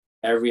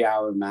every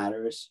hour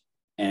matters,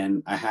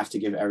 and I have to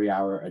give every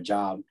hour a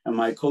job. And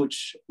my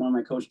coach,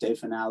 Dave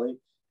Finale,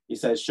 he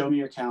says, show me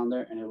your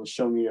calendar and it will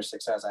show me your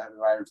success. I have it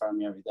right in front of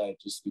me every day,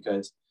 just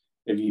because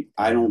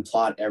I don't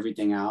plot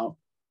everything out,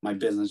 my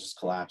business just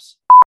collapses.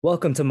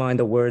 Welcome to Mind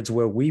the Words,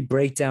 where we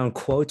break down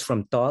quotes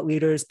from thought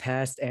leaders,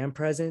 past and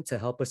present, to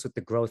help us with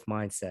the growth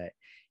mindset.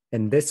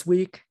 And this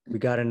week, we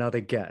got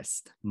another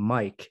guest,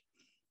 Mike,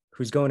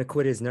 who's going to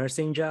quit his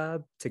nursing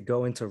job to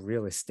go into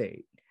real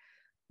estate.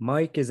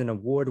 Mike is an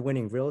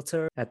award-winning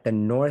realtor at the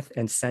North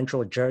and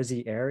Central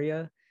Jersey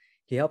area.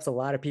 He helps a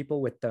lot of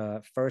people with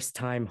the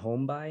first-time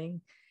home buying.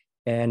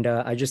 And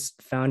I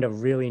just found a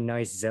really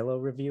nice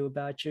Zillow review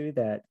about you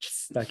that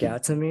stuck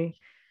out to me.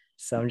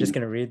 So I'm just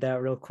going to read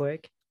that real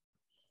quick.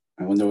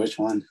 I wonder which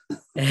one.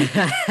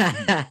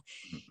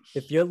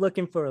 If you're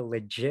looking for a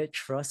legit,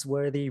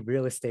 trustworthy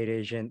real estate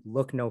agent,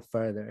 look no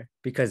further,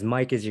 because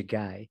Mike is your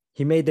guy.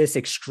 He made this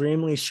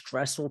extremely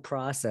stressful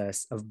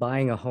process of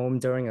buying a home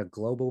during a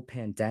global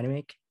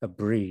pandemic a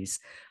breeze.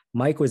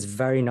 Mike was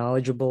very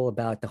knowledgeable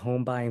about the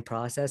home buying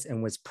process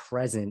and was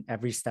present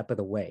every step of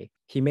the way.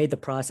 He made the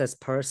process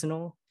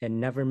personal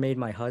and never made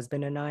my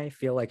husband and I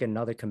feel like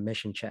another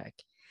commission check.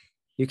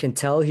 You can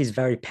tell he's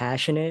very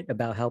passionate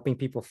about helping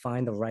people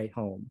find the right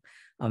home.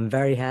 I'm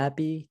very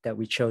happy that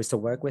we chose to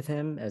work with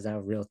him as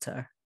our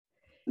realtor.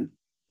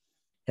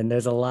 And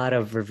there's a lot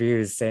of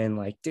reviews saying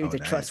like,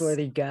 dude,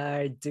 trustworthy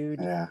guy,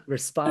 dude,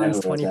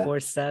 responds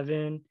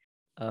 24/7.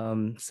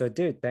 So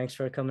dude, thanks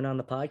for coming on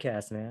the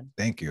podcast, man.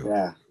 Thank you.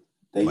 Yeah.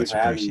 Thank Much you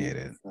for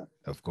appreciated.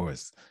 Of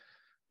course.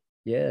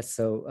 Yeah.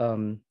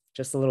 So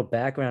just a little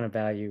background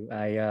about you.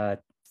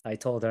 I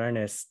told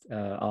Ernest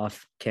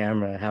off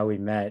camera how we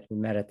met. We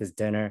met at this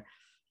dinner,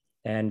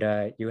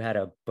 and you had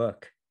a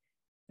book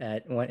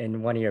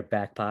in one of your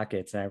back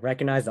pockets. And I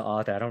recognized the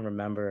author. I don't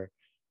remember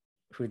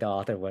who the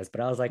author was,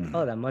 but I was like,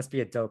 oh, that must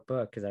be a dope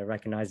book because I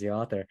recognize the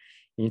author.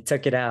 And you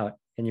took it out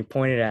and you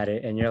pointed at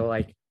it and you're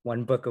like,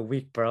 one book a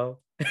week, bro.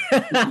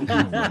 One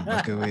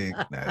book a week.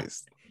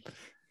 Nice.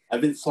 I've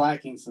been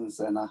slacking since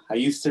then. I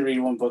used to read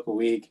one book a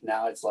week.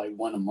 Now it's like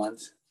one a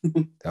month.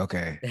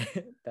 Okay.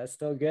 That's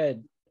still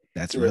good.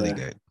 That's really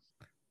good.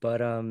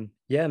 But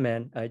yeah,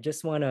 man, I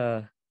just want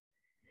to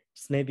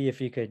maybe if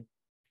you could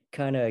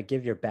kind of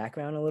give your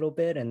background a little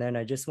bit, and then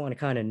I just want to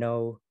kind of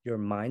know your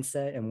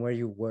mindset and where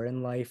you were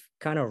in life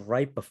kind of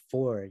right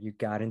before you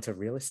got into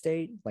real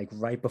estate, like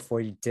right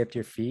before you dipped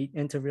your feet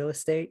into real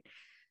estate.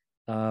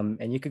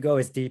 And you could go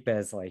as deep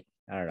as like,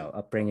 I don't know,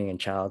 upbringing in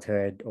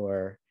childhood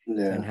or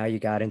and how you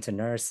got into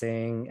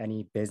nursing,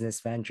 any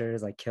business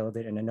ventures like Killed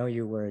It. And I know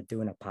you were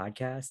doing a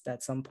podcast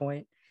at some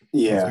point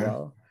as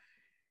well.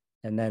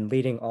 And then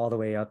leading all the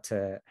way up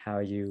to how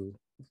you,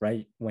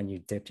 right when you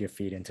dipped your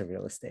feet into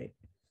real estate.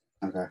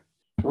 Okay.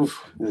 Where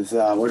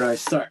do I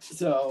start?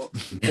 So,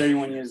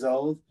 31 years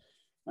old.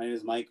 My name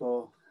is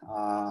Michael.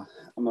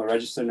 I'm a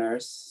registered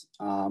nurse.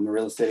 I'm a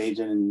real estate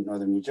agent in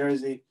Northern New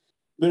Jersey.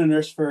 Been a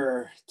nurse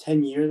for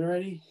 10 years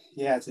already.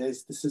 Yeah,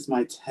 this is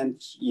my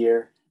 10th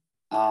year.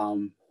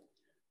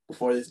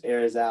 Before this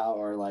airs out,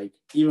 or like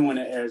even when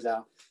it airs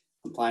out,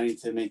 I'm planning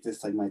to make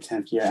this like my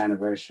 10th year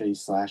anniversary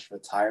 /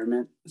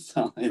 retirement.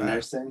 So in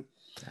nursing.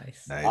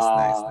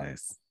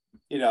 Nice.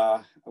 You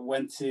know, I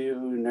went to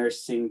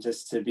nursing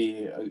just to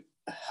be a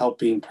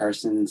helping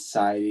person in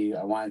society.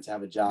 I wanted to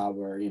have a job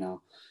where, you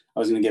know, I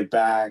was going to give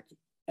back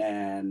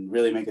and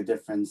really make a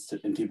difference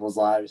in people's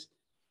lives.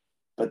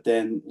 But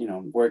then, you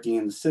know, working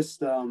in the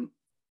system,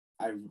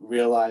 I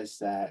realized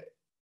that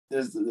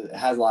it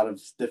has a lot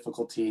of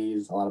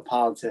difficulties, a lot of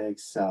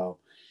politics. So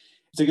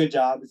it's a good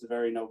job. It's a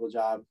very noble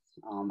job.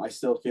 I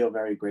still feel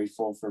very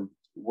grateful for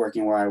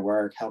working where I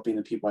work, helping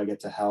the people I get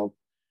to help.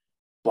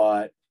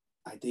 But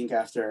I think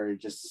after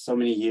just so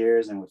many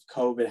years and with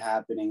COVID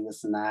happening,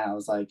 this and that, I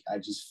was like, I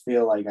just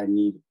feel like I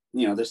need,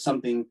 you know, there's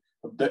something,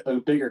 a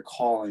bigger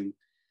calling.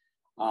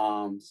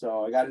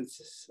 So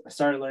I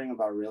started learning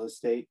about real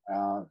estate.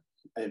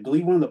 I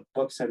believe one of the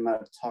books I might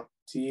have talked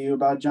to you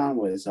about, John,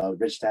 was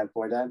Rich Dad,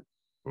 Poor Dad.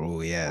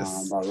 Oh,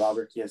 yes. By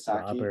Robert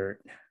Kiyosaki.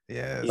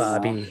 Yes.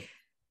 Bobby.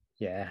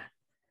 Yeah.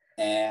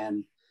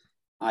 And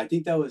I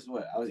think that was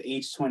I was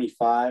age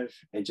 25.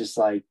 It just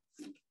like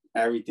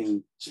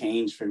everything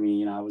changed for me.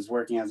 You know, I was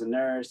working as a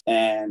nurse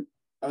and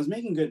I was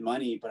making good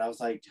money, but I was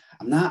like,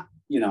 I'm not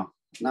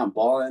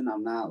balling.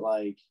 I'm not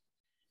like,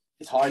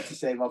 it's hard to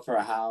save up for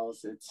a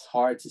house. It's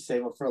hard to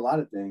save up for a lot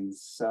of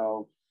things.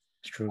 So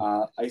it's true.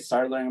 I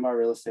started learning about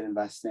real estate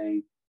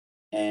investing,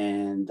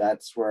 and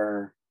that's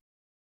where,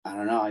 I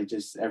don't know,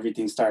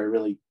 everything started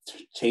really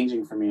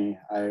changing for me.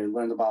 I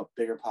learned about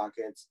Bigger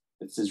Pockets.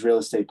 It's this real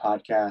estate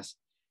podcast,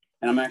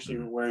 and I'm actually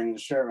wearing the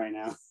shirt right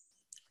now.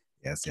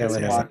 Yes.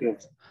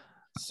 Pockets.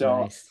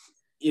 So,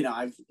 you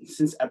know,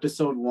 since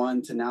episode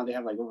 1 to now, they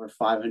have like over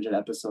 500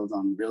 episodes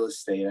on real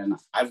estate, and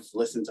I've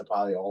listened to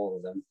probably all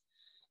of them.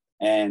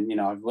 And, you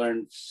know, I've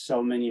learned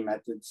so many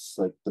methods,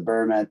 like the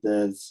BRRRR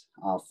methods,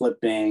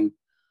 flipping.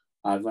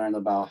 I've learned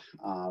about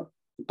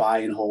buy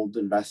and hold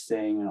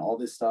investing and all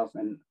this stuff,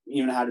 and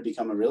even how to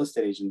become a real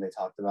estate agent they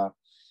talked about.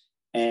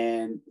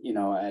 And, you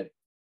know, at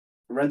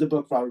read the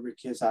book Robert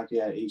Kiyosaki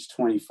at age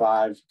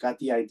 25, got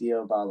the idea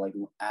about like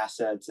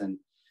assets and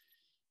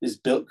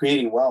just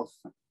creating wealth.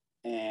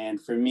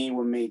 And for me,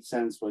 what made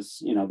sense was,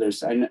 you know,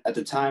 at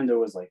the time there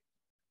was like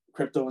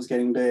crypto was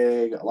getting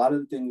big. A lot of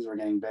the things were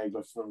getting big,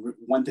 but for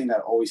one thing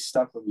that always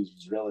stuck with me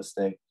was real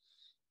estate.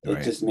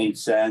 It just made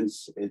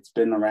sense. It's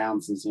been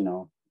around since, you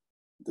know,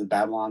 the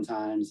Babylon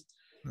times.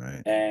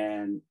 Right.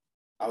 And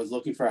I was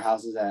looking for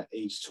houses at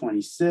age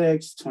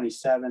 26,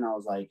 27. I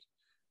was like,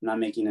 I'm not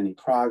making any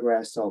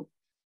progress. So,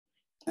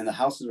 and the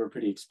houses were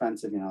pretty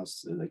expensive. You know,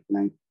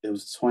 it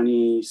was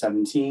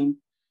 2017.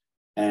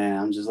 And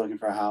I'm just looking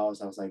for a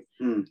house. I was like,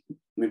 let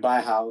me buy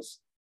a house,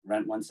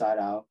 rent one side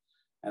out.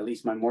 At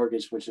least my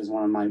mortgage, which is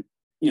one of my,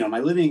 you know, my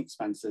living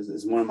expenses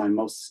is one of my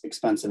most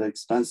expensive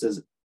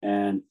expenses.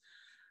 And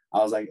I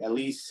was like, at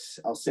least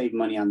I'll save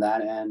money on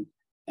that end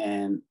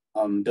and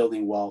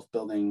building wealth,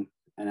 building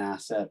an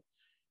asset.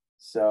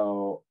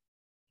 So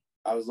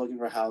I was looking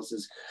for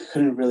houses,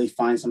 couldn't really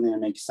find something that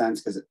makes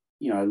sense because,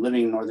 you know,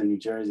 living in northern New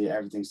Jersey,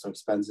 everything's so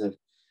expensive.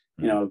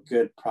 You know,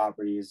 good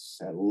property is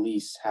at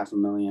least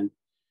 $500,000.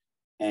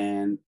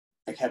 And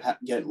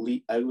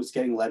I was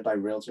getting led by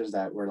realtors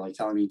that were like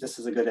telling me, this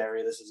is a good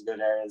area, this is a good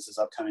area, this is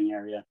upcoming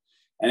area.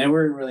 And they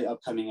weren't really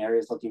upcoming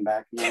areas looking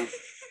back now.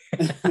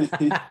 So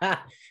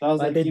I was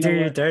like, they do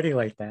you dirty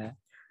like that?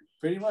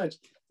 Pretty much.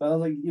 So I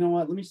was like, you know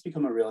what? Let me just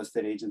become a real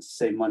estate agent to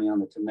save money on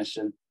the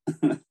commission.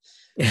 So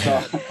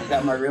I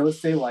got my real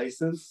estate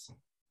license.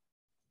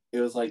 It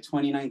was like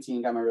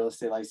 2019, got my real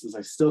estate license.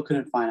 I still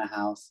couldn't find a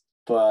house,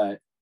 but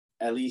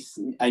at least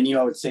I knew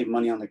I would save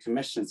money on the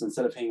commission. So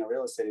instead of paying a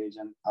real estate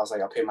agent, I was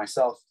like, I'll pay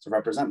myself to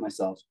represent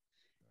myself.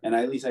 And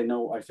at least I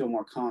feel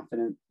more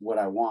confident what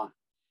I want.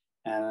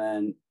 And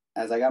then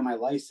as I got my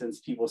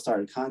license, people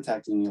started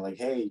contacting me like,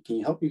 hey, can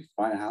you help me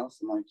find a house?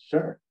 I'm like,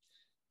 sure.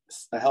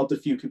 I helped a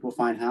few people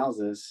find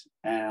houses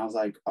and I was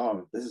like,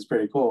 oh, this is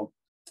pretty cool.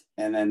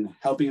 And then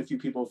helping a few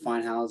people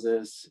find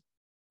houses,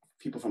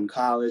 people from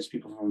college,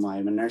 people from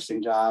my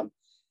nursing job,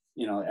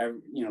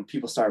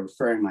 people started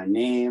referring my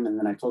name. And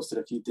then I posted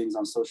a few things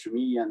on social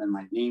media and then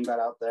my name got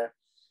out there.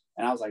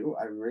 And I was like, oh,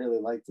 I really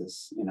like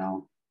this,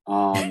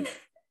 I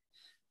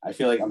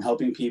feel like I'm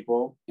helping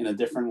people in a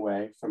different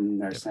way from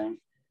nursing.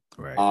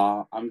 Right.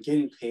 I'm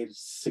getting paid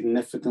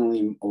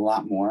significantly a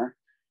lot more.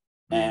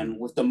 And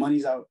with the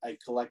monies I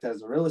collect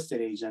as a real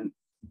estate agent,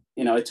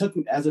 it took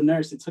me as a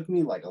nurse, it took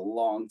me like a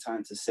long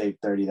time to save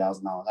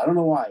 $30,000. I don't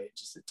know why.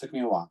 It took me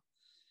a while.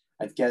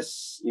 I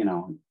guess,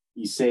 you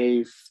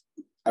save.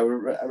 I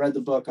read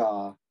the book,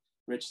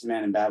 Richest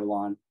Man in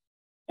Babylon,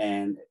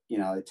 and,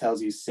 it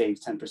tells you save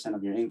 10%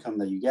 of your income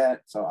that you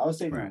get. So I was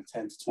saving like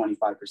 10 to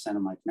 25%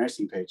 of my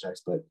nursing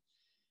paychecks, but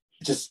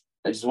I just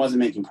wasn't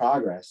making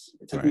progress.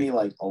 It took me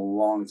like a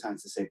long time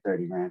to save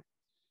 30 grand.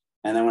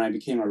 And then when I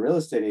became a real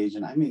estate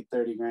agent, I made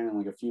 30 grand in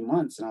like a few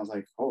months. And I was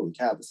like, holy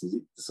cow, this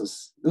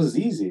was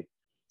easy.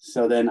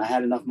 So then I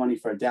had enough money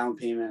for a down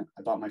payment.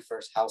 I bought my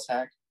first house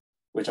hack,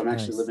 which I'm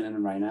actually living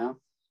in right now.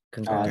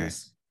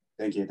 Congrats.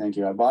 Thank you.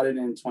 I bought it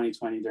in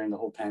 2020 during the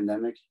whole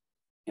pandemic.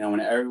 When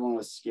everyone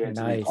was scared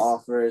to make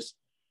offers,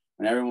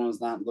 when everyone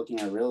was not looking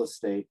at real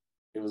estate.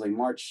 It was like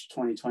March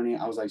 2020.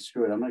 I was like,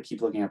 screw it, I'm going to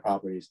keep looking at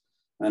properties.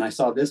 And then I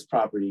saw this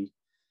property.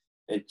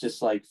 It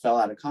just like fell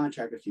out of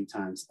contract a few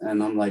times.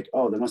 And I'm like,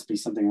 oh, there must be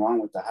something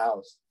wrong with the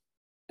house.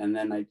 And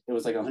then it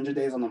was like 100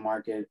 days on the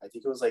market. I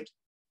think it was like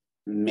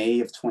May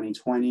of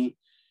 2020.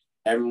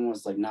 Everyone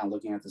was like not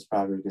looking at this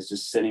property. It's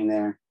just sitting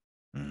there.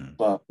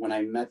 But when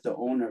I met the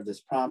owner of this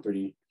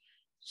property,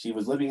 she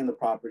was living in the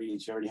property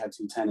and she already had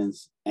 2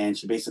 tenants. And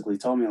she basically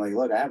told me like,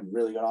 look, I have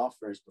really good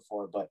offers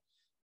before, but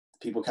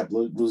people kept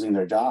losing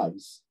their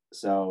jobs.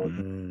 So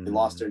they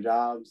lost their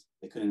jobs.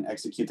 They couldn't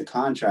execute the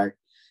contract.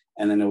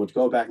 And then it would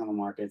go back on the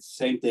market.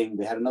 Same thing.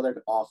 They had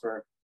another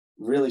offer,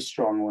 really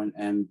strong one,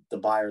 and the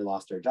buyer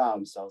lost their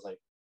job. So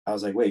I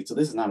was like, wait, so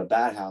this is not a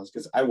bad house.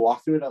 Because I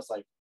walked through it. I was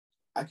like,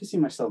 I could see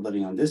myself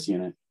living on this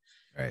unit.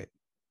 Right.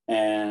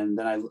 And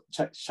then I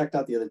checked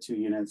out the other 2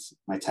 units.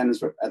 My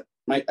tenants were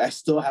I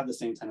still have the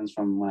same tenants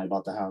from when I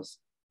bought the house.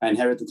 I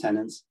inherit the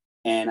tenants.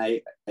 And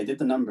I did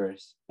the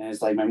numbers. And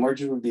it's like my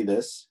mortgage would be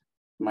this.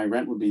 My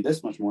rent would be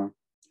this much more.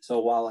 So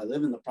while I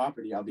live in the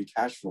property, I'll be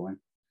cash flowing.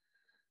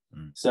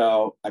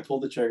 So I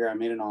pulled the trigger. I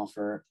made an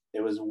offer.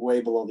 It was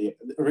way below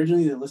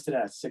originally they listed it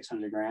at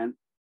 600 grand.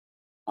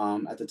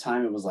 At the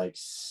time it was like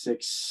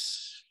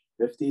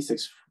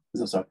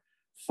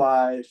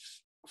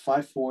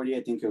 540.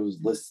 I think it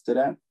was listed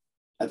at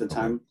the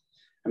time.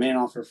 I made an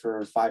offer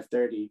for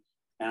 530.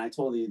 And I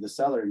told the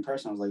seller in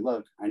person, I was like,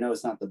 look, I know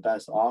it's not the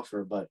best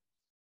offer, but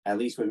at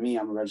least with me,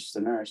 I'm a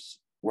registered nurse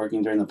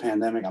working during the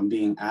pandemic. I'm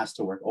being asked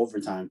to work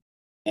overtime.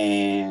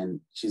 And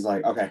she's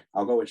like, okay,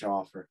 I'll go with your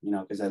offer,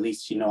 because at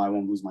least I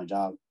won't lose my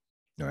job.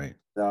 Right.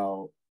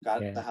 So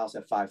got the house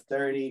at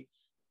 530.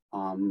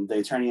 The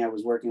attorney I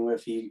was working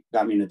with, he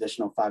got me an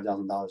additional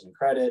 $5,000 in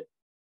credit.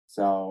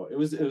 So it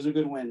was a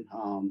good win.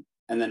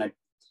 And then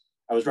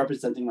I was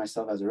representing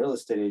myself as a real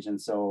estate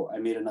agent. So I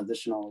made an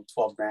additional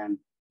 12 grand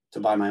to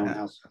buy my own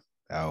house.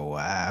 Oh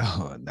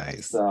wow.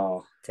 Nice.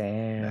 So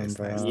Damn, Nice,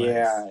 bro. nice,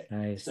 yeah.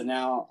 Nice. So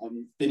now I've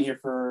been here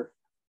for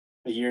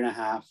a year and a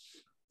half,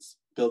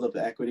 build up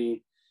the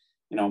equity.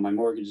 You know, my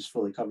mortgage is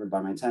fully covered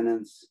by my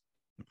tenants.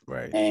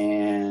 Right.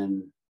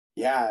 And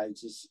yeah,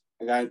 it's just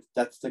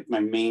that's like my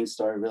main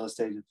story. Real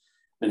estate.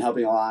 Been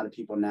helping a lot of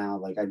people now.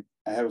 Like I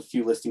have a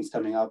few listings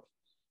coming up.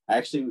 I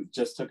actually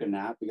just took a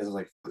nap because I was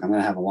like, I'm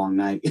gonna have a long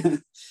night.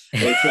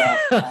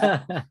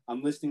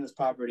 I'm listing this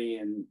property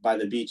by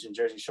the beach in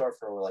Jersey Shore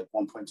for like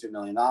 $1.2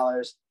 million.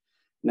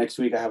 Next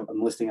week I'm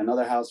listing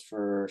another house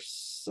for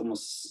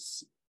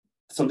almost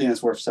something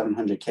that's worth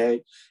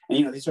 700K. And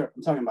you know,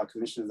 I'm talking about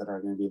commissions that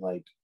are going to be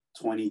like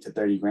 20 to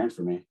 30 grand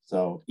for me.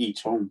 So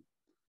each home.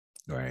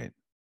 Right.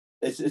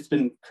 It's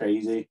been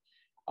crazy.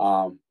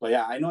 But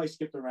yeah, I know I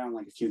skipped around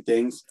like a few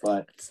things,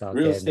 but real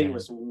good, estate man.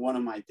 was one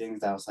of my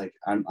things that I was like,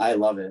 I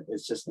love it.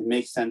 It's just, it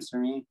makes sense for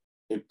me.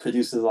 It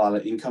produces a lot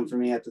of income for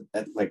me at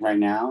like right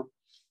now.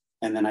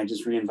 And then I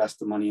just reinvest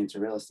the money into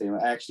real estate.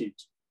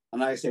 I'm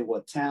not gonna say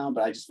what town,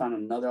 but I just found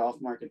another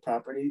off-market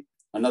property,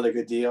 another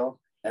good deal.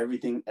 Every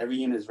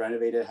unit is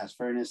renovated, has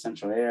furnace,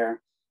 central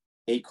air,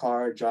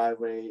 8-car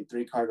driveway,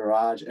 3-car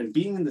garage. And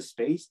being in the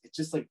space, it's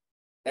just like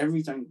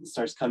everything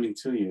starts coming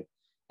to you.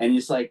 And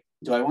it's like,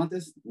 do I want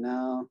this?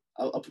 No,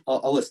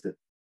 I'll list it.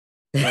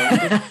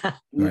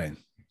 Right.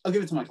 I'll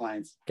give it to my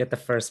clients. Get the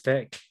first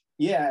pick.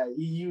 Yeah,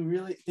 you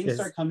really, things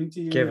start coming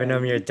to you. Giving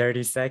them your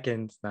 30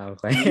 seconds. No,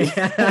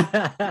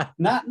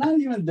 not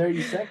even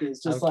 30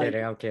 seconds. Just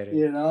I'm kidding.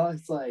 You know,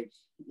 it's like,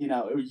 you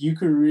know, you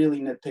could really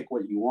nitpick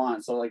what you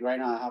want. So like right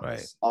now I have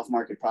this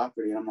off-market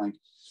property and I'm like,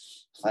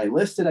 if I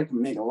list it, I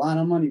can make a lot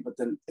of money, but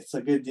then it's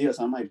a good deal.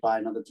 So I might buy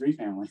another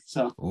 3-family.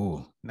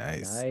 So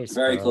nice.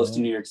 Very close to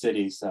New York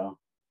City. So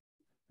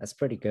that's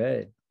pretty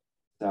good.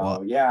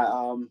 So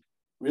yeah,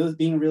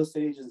 being a real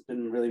estate agent has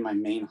been really my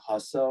main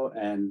hustle.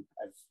 And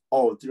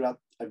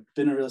I've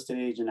been a real estate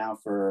agent now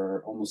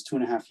for almost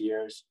 2.5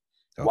 years.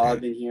 Okay. While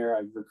I've been here,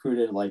 I've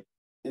recruited like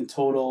in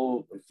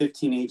total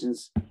 15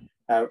 agents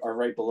are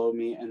right below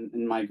me, and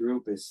in my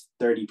group is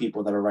 30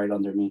 people that are right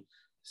under me.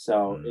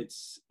 So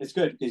it's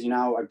good because, you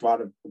know, I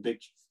brought a big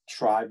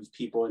tribe of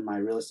people in my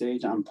real estate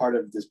agent. I'm part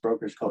of this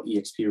brokerage called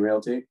eXp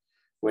Realty,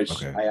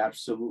 which I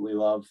absolutely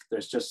love.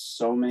 There's just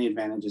so many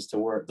advantages to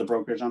work the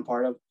brokerage I'm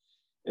part of.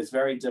 It's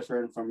very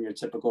different from your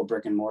typical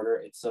brick and mortar.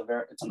 It's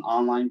an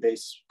online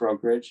based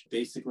brokerage.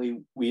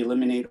 Basically, we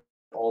eliminate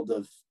all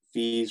the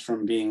fees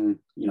from being,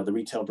 you know, the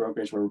retail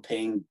brokerage where we're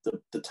paying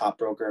the top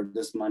broker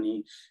this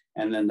money,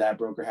 and then that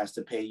broker has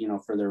to pay, you know,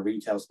 for their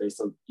retail space.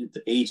 So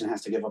the agent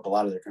has to give up a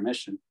lot of their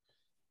commission.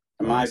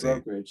 In my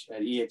brokerage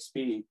at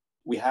eXp,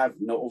 we have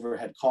no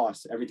overhead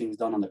costs. Everything's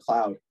done on the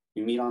cloud.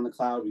 We meet on the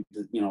cloud.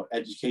 You know,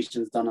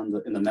 education is done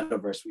in the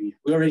metaverse. We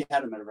already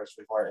had a metaverse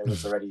before. It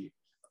was already,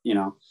 you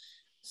know.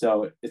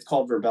 So it's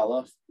called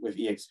Verbella with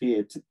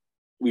eXp.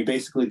 We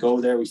basically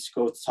go there. We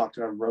go talk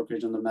to our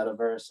brokerage in the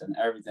metaverse and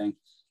everything.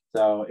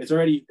 So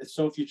it's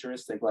so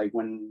futuristic. Like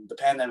when the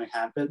pandemic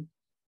happened,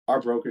 our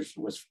brokerage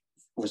was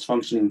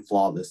functioning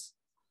flawless.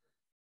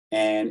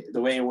 And the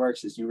way it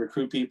works is you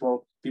recruit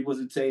people. People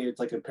would say it's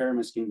like a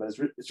pyramid scheme, but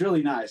it's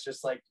really not. It's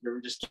just like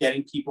you're just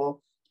getting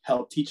people,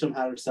 help teach them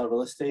how to sell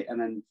real estate, and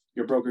then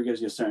your broker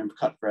gives you a certain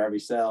cut for every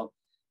sale.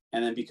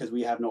 And then because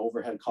we have no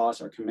overhead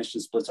costs, our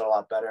commission splits are a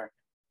lot better,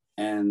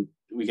 and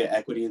we get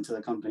equity into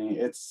the company.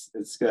 It's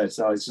good.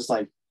 So it's just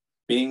like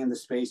being in the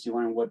space, you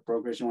learn what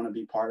brokers you want to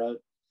be part of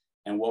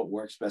and what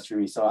works best for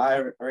me. So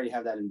I already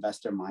have that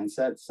investor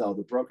mindset. So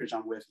the brokerage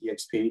I'm with,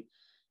 eXp,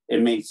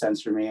 it made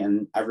sense for me.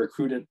 And I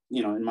recruited,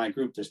 you know, in my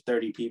group, there's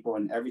 30 people.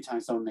 And every time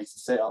someone makes a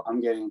sale,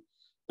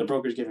 the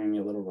broker's giving me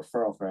a little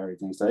referral for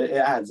everything. So it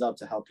adds up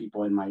to help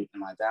people in my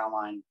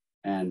downline.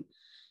 And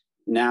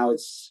now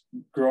it's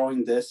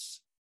growing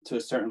this to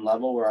a certain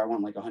level where I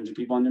want like 100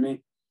 people under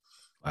me.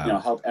 Wow. You know,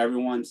 help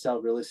everyone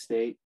sell real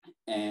estate.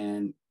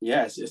 And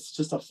yes, it's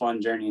just a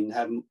fun journey and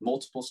have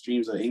multiple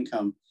streams of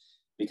income,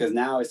 because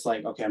now it's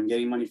like, okay, I'm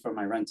getting money from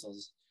my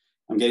rentals.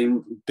 I'm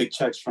getting big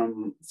checks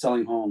from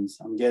selling homes.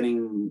 I'm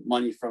getting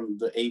money from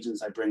the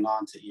agents I bring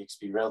on to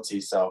eXp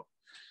Realty. So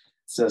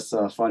it's just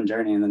a fun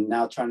journey. And then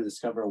now trying to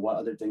discover what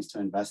other things to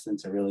invest in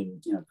to really,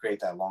 you know,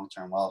 create that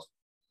long-term wealth.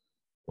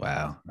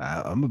 Wow.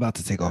 I'm about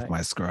to take off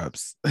my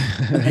scrubs.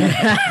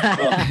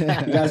 Well,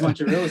 you guys want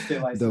your real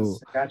estate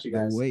license? I got you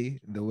guys.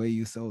 The way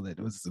you sold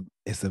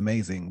it's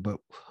amazing. But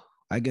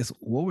I guess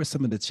what were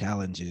some of the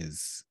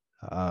challenges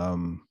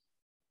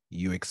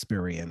you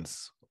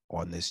experienced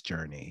on this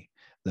journey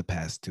the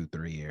past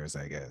 2-3 years,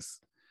 I guess?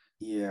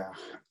 Yeah.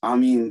 I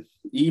mean,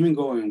 even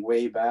going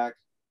way back,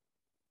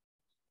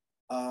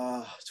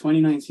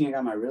 2019, I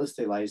got my real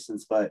estate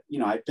license, but you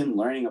know, I've been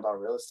learning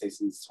about real estate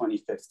since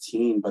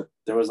 2015, but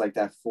there was like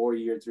that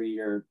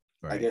 3-year,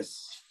 I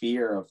guess,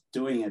 fear of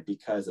doing it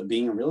because of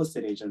being a real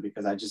estate agent,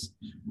 because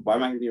why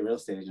am I going to be a real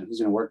estate agent? Who's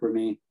going to work with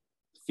me?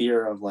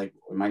 Fear of like,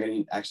 am I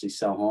going to actually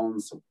sell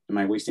homes? Am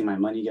I wasting my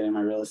money getting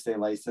my real estate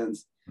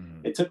license?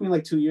 It took me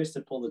like 2 years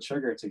to pull the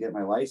trigger to get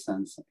my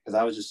license because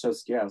I was just so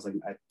scared. I was like,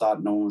 I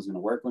thought no one was going to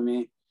work with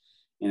me.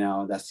 You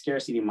know, that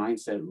scarcity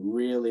mindset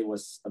really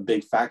was a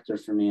big factor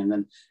for me. And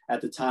then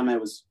at the time I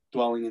was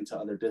dwelling into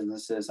other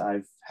businesses.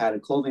 I've had a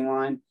clothing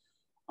line,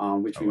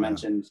 which we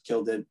mentioned,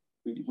 killed it.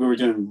 We were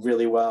doing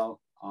really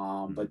well.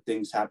 But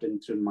things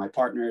happened to my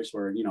partners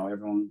where, you know,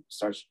 everyone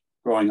starts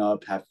growing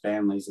up, have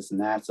families, this and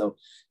that. So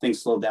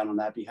things slowed down on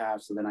that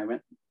behalf. So then I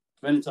went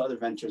into other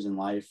ventures in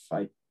life.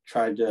 I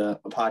tried a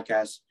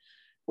podcast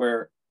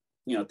where,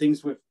 you know,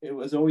 it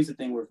was always a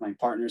thing with my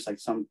partners. Like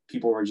some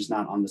people were just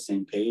not on the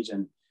same page.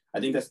 And I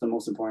think that's the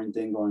most important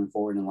thing going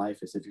forward in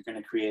life is if you're going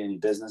to create any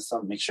business,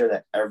 make sure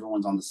that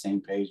everyone's on the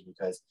same page,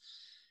 because,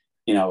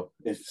 you know,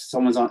 if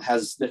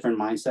has different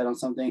mindset on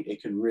something,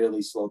 it could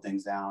really slow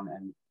things down.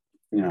 And,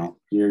 you know,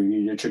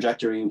 your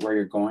trajectory where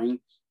you're going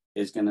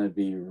is going to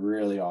be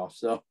really off.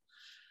 So,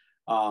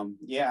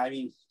 yeah, I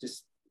mean,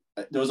 just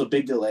there was a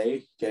big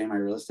delay getting my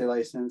real estate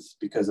license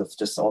because of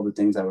just all the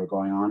things that were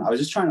going on. I was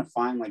just trying to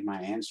find like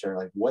my answer,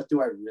 like, what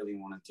do I really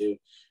want to do?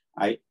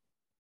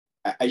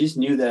 I just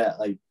knew that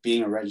like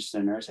being a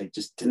registered nurse, I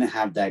just didn't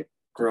have that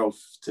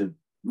growth to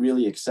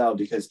really excel,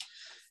 because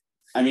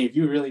I mean, if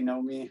you really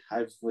know me,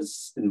 I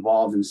was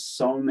involved in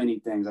so many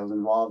things. I was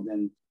involved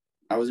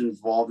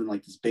in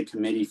like this big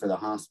committee for the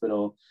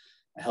hospital.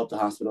 I helped the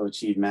hospital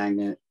achieve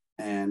Magnet,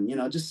 and, you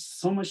know,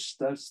 just so much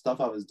stuff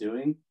I was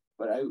doing,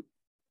 but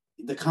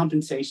the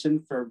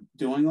compensation for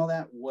doing all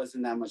that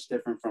wasn't that much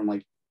different from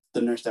like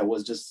the nurse that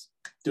was just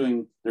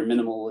doing their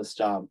minimalist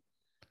job,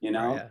 you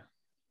know? Yeah.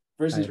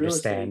 Versus real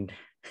estate.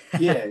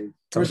 Yeah.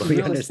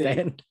 Totally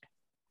understand.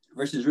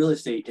 Versus real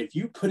estate. If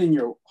you put in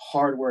your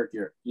hard work,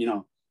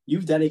 you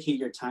dedicate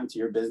your time to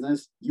your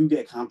business, you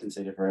get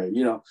compensated for it.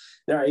 You know,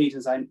 there are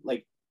agents, I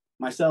like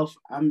myself,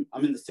 I'm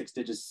in the 6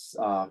 digits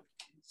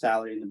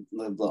salary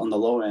on the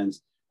low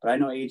ends, but I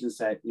know agents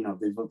that, you know,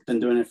 they've been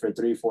doing it for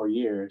 3-4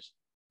 years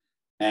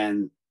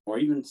or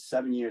even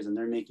 7 years, and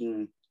they're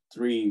making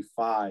 3,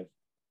 5,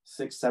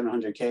 6,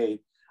 700K.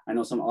 I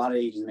know a lot of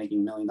agents making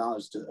 $1 million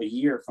a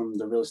year from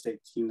the real estate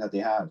team that they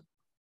have.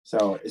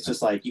 So it's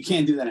just like, you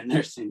can't do that in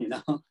nursing, you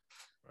know?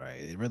 Right.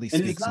 It really speaks.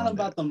 And it's not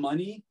about the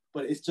money,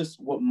 but it's just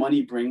what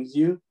money brings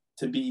you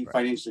to be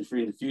financially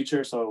free in the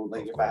future. So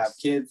like if I have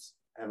kids,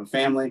 I have a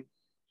family,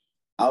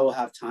 I will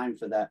have time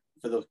for that,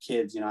 for those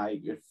kids. You know,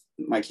 if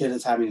my kid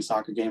is having a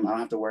soccer game, I don't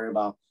have to worry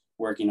about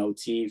working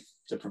OT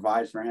to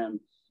provide for him.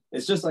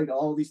 It's just like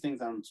all these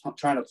things I'm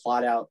trying to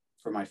plot out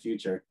for my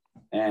future.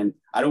 And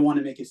I don't want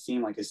to make it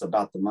seem like it's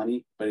about the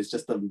money, but it's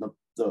just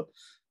the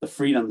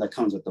freedom that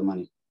comes with the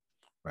money.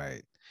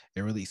 Right.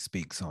 It really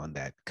speaks on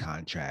that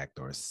contract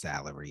or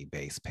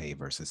salary-based pay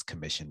versus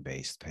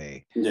commission-based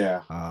pay.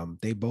 Yeah.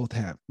 They both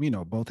have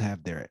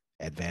their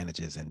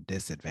advantages and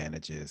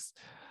disadvantages.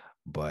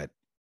 But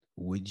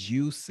would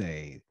you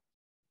say,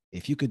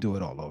 if you could do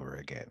it all over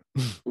again,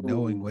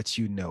 knowing what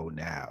you know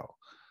now,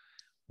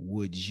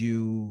 would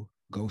you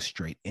go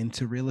straight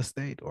into real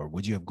estate, or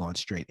would you have gone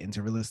straight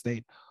into real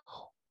estate?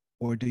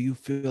 Or do you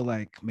feel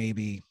like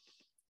maybe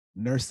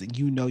nursing,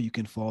 you know, you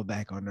can fall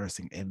back on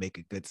nursing and make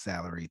a good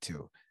salary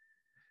too?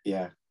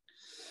 Yeah.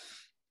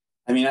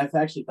 I mean, I've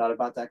actually thought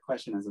about that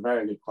question. It's a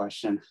very good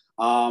question.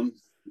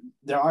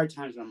 There are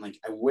times when I'm like,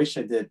 I wish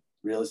I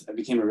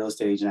became a real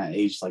estate agent at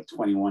age like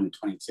 21 and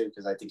 22,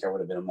 because I think I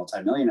would have been a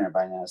multimillionaire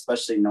by now,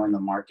 especially knowing the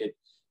market,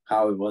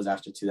 how it was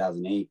after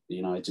 2008.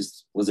 You know, it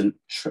just was an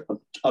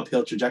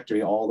uphill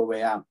trajectory all the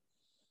way out.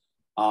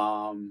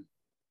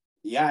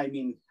 Yeah, I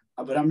mean,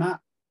 but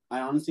I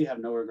honestly have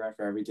no regret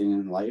for everything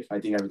in life. I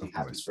think everything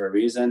happens for a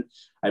reason.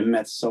 I've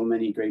met so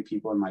many great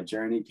people in my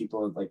journey.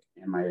 People like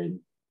I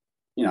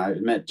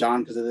met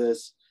John because of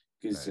this,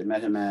 because I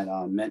met him at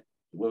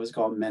what was it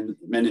called? Men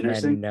in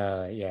Nursing.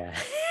 Yeah.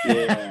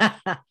 Yeah.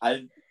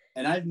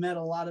 I've met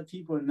a lot of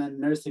people in men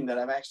in nursing that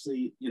I've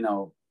actually,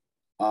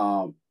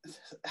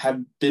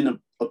 have been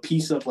a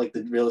piece of like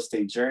the real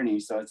estate journey.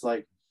 So it's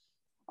like,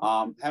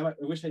 I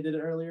wish I did it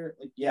earlier.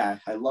 Like, yeah,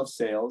 I love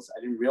sales.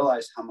 I didn't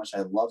realize how much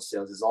I love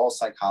sales. It's all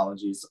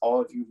psychology. It's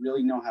all, if you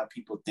really know how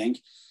people think,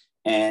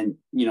 and,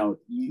 you know,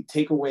 you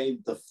take away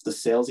the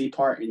salesy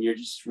part, and you're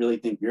just really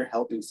think you're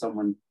helping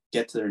someone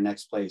get to their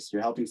next place.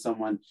 You're helping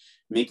someone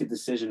make a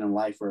decision in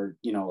life where,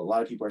 you know, a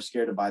lot of people are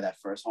scared to buy that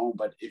first home.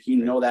 But if you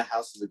know that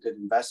house is a good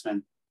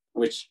investment,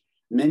 which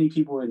many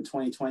people in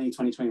 2020,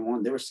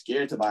 2021, they were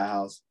scared to buy a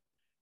house.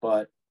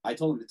 But I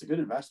told them it's a good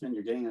investment.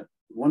 You're getting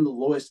one of the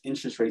lowest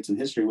interest rates in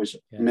history, which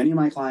many of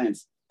my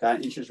clients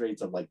got interest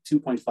rates of like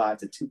 2.5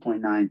 to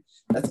 2.9.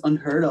 That's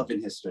unheard of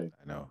in history.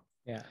 I know.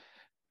 Yeah.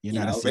 You're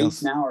not a sales.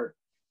 Rates now are.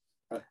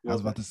 I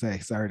was about to say,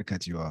 sorry to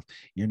cut you off.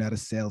 You're not a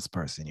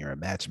salesperson. You're a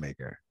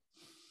matchmaker.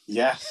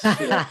 Yes.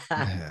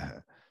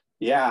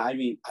 Yeah. I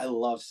mean, I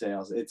love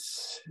sales.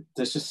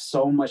 There's just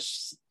so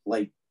much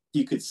like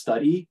you could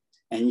study,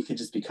 and you could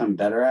just become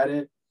better at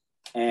it.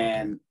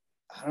 And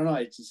I don't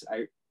know.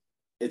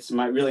 It's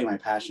really my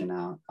passion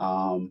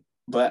now.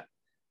 But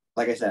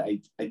like I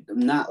said, I'm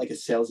not like a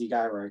salesy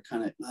guy where I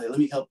kind of like, let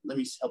me help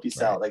you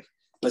sell. Like,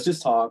 let's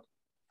just talk.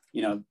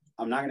 You know,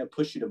 I'm not going to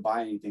push you to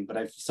buy anything, but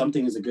if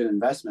something is a good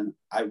investment,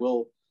 I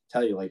will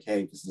tell you like,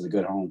 hey, this is a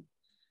good home.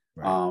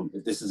 Right.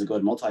 If this is a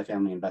good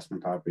multifamily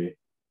investment property,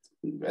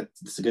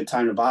 it's a good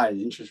time to buy.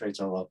 The interest rates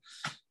are low.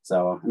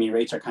 So, I mean,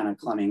 rates are kind of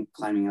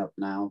climbing up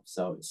now.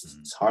 So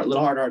it's hard, a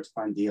little harder to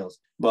find deals.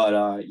 But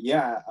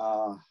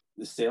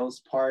the sales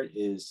part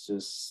is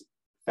just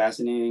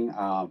fascinating.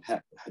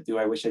 Do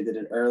I wish I did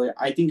it earlier?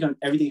 I think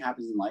everything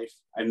happens in life.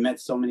 I've met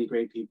so many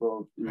great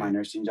people in my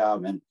nursing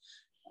job, and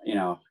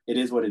it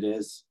is what it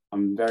is.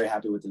 I'm very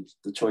happy with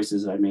the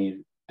choices I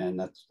made, and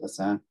that's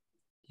that.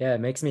 Yeah, it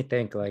makes me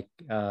think like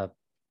a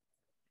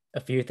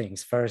few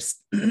things.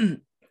 First,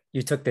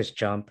 you took this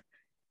jump,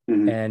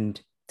 and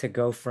to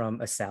go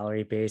from a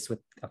salary base with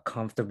a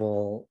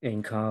comfortable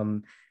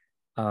income,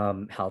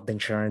 health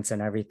insurance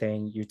and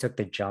everything, you took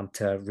the jump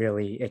to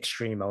really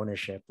extreme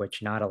ownership,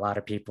 which not a lot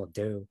of people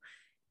do.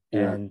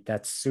 Yeah. And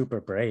that's super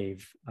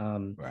brave.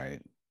 Right.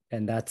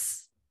 And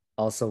that's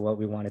also what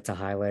we wanted to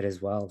highlight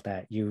as well,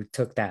 that you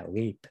took that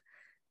leap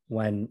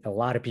when a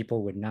lot of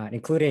people would not,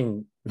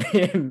 including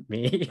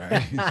me.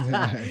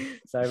 Right.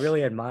 So I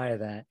really admire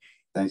that.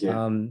 Thank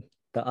you.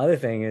 The other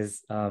thing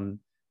is,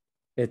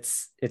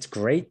 it's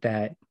great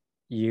that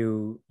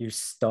you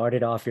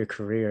started off your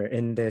career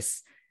in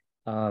this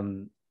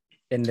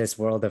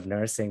world of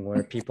nursing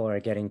where people are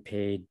getting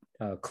paid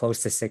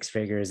close to six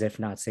figures, if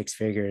not six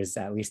figures,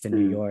 at least in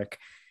New York.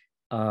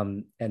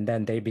 And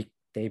then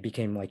they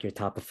became like your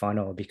top of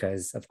funnel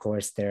because, of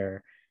course,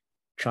 they're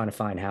trying to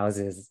find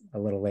houses a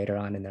little later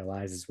on in their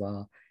lives as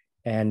well.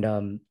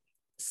 And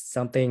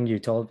something you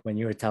told when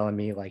you were telling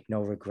me like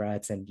no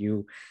regrets, and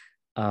you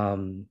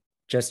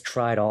just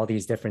tried all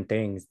these different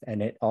things,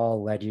 and it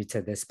all led you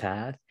to this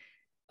path.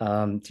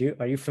 Are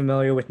you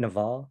familiar with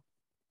Naval?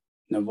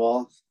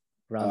 Naval?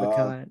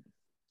 Ravikant?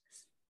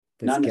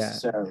 Not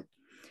necessarily.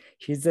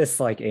 He's this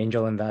like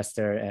angel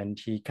investor, and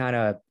he kind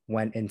of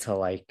went into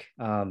like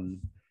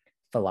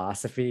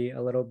philosophy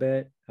a little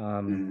bit.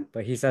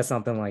 But he says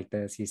something like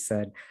this. He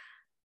said,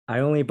 I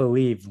only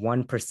believe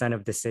 1%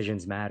 of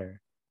decisions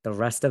matter. The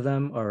rest of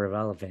them are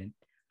irrelevant.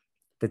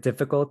 The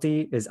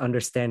difficulty is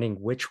understanding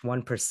which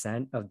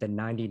 1% of the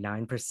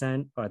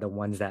 99% are the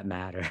ones that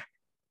matter.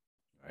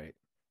 Right.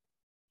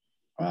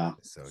 Wow.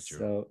 So true.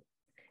 So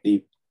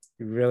deep.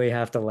 You really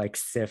have to like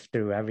sift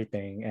through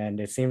everything, and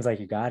it seems like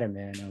you got it,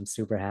 man. I'm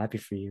super happy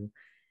for you.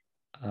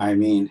 I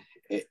mean,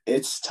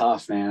 it's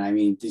tough, man. I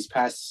mean, these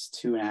past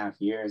 2.5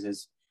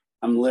 years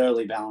I'm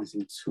literally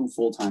balancing 2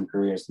 full-time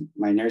careers,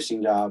 my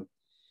nursing job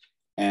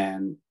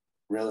and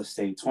real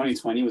estate.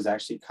 2020 was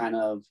actually kind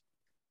of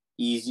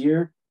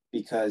easier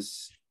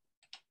because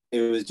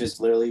it was just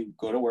literally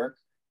go to work,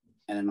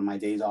 and then on my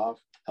days off,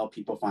 help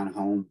people find a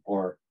home,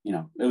 or,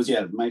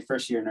 my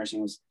first year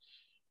nursing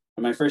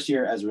my first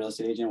year as a real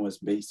estate agent was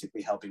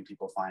basically helping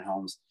people find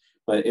homes.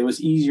 But it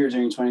was easier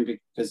during 20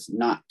 because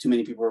not too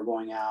many people were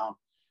going out.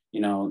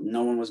 No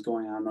one was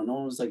going out. No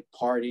one was like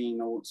partying.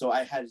 So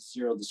I had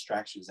 0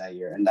 distractions that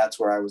year. And that's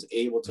where I was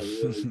able to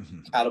really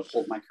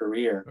catapult my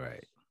career.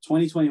 Right.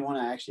 2021,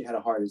 I actually had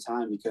a harder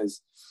time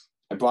because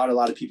I brought a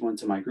lot of people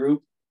into my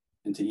group,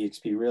 into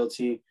eXp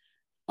Realty.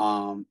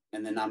 And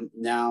then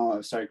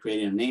I've started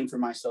creating a name for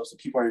myself. So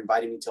people are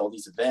inviting me to all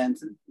these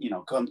events and,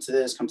 come to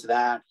this, come to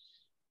that.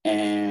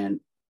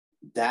 And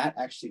that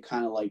actually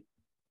kind of like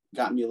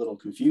got me a little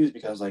confused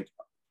because like,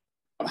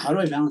 how do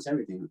I balance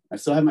everything? I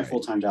still have my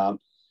full-time job.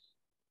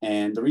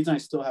 And the reason I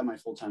still have my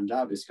full-time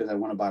job is because I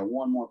want to buy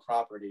one more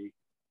property,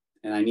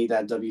 and I need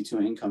that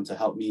W-2 income to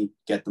help me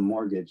get the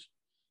mortgage.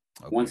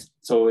 Okay.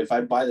 So if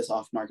I buy this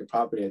off-market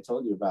property I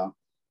told you about,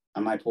 I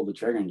might pull the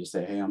trigger and just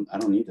say, hey, I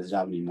don't need this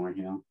job anymore,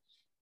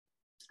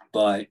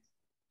 But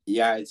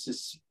yeah, it's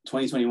just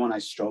 2021, I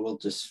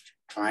struggled just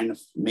trying to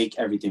make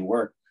everything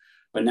work.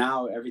 But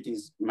now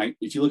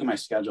if you look at my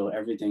schedule,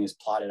 everything is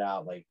plotted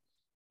out. Like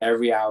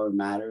every hour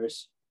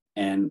matters,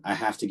 and I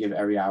have to give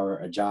every hour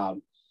a job.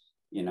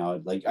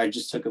 Like I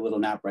just took a little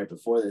nap right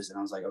before this, and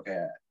I was like,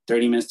 okay,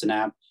 30 minutes to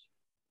nap,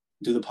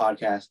 do the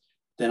podcast.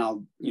 Then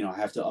I'll, I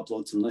have to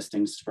upload some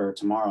listings for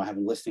tomorrow. I have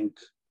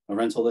a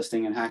rental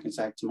listing in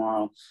Hackensack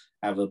tomorrow.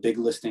 I have a big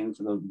listing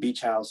for the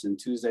beach house on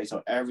Tuesday.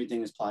 So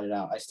everything is plotted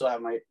out. I still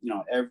have my,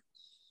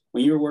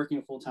 when you're working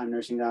a full-time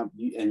nursing job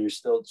and you're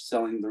still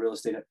selling the real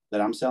estate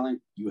that I'm selling,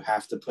 you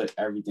have to put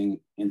everything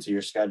into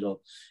your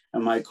schedule.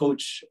 And one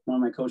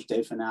of my coach,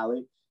 Dave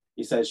Finale,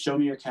 he says, show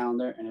me your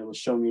calendar and it will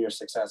show me your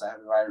success. I have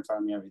it right in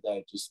front of me every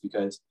day, just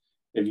because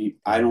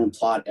I don't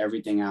plot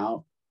everything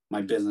out,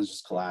 my business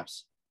just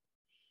collapses.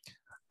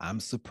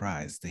 I'm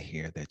surprised to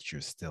hear that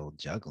you're still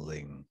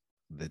juggling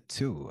the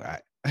two.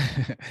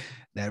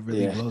 That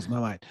really blows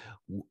my mind.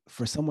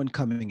 For someone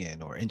coming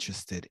in or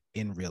interested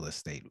in real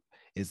estate,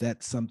 is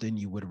that something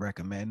you would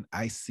recommend?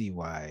 I see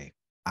why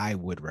I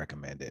would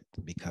recommend it,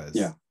 because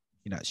you're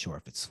not sure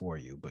if it's for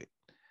you, but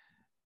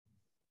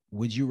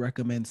would you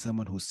recommend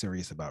someone who's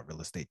serious about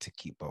real estate to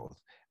keep both?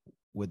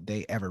 Would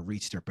they ever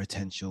reach their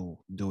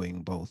potential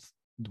doing both,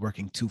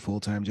 working 2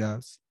 full-time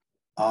jobs?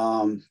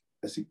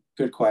 That's a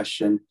good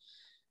question.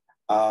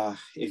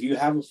 If you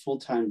have a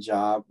full-time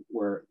job,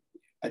 where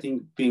I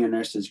think being a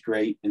nurse is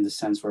great in the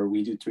sense where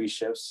we do 3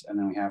 shifts and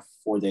then we have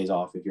 4 days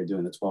off if you're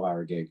doing the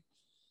 12-hour gig.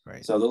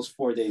 Right. So those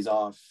 4 days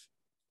off,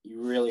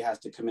 you really have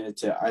to commit it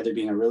to either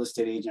being a real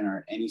estate agent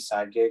or any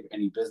side gig,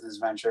 any business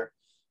venture.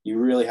 You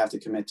really have to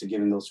commit to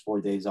giving those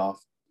 4 days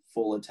off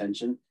full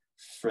attention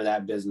for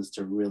that business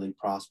to really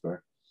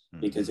prosper.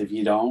 Because if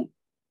you don't,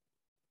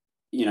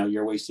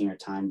 you're wasting your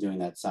time doing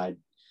that side.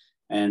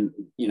 And,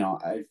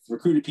 I've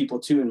recruited people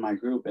too in my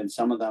group, and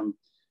some of them,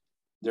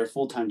 their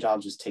full-time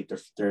jobs just take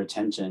their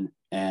attention.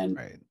 And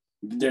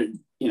they're,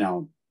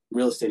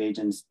 real estate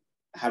agents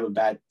have a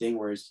bad thing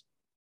where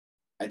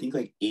I think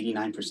like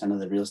 89% of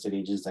the real estate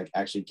agents like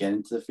actually get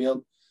into the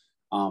field.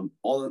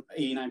 All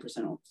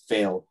 89%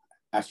 fail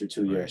after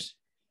 2 years.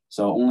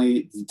 So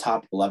only the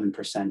top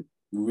 11%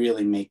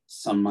 really make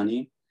some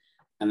money.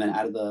 And then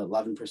out of the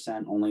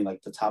 11%, only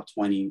like the top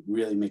 20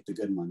 really make the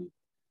good money.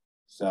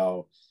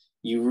 So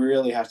you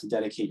really have to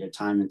dedicate your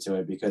time into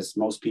it, because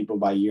most people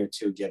by year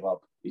 2 give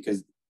up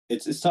because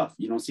it's tough.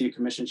 You don't see a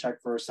commission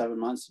check for 7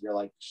 months. You're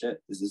like,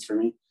 shit, is this for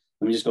me?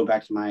 Let me just go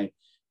back to my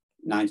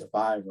 9 to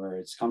 5 where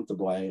it's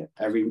comfortable.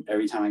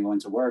 Every time I go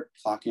into work,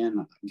 clock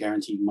in,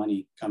 guaranteed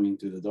money coming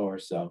through the door.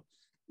 So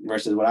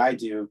versus what I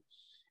do,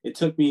 it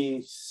took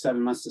me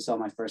 7 months to sell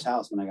my first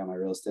house when I got my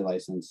real estate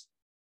license,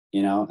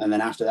 and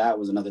then after that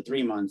was another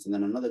 3 months, and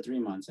then another 3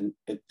 months. And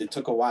it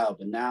took a while.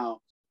 But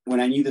now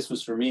when I knew this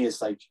was for me,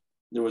 it's like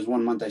there was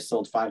 1 month I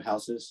sold 5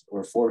 houses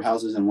or 4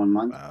 houses in 1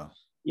 month. Wow.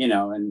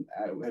 And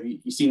have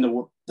you seen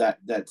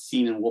that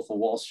scene in Wolf of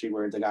Wall Street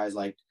where the guy's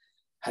like,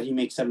 how do you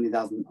make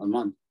 70,000 a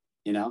month?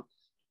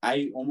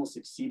 I almost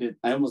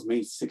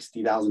made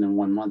 60,000 in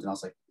 1 month. And I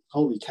was like,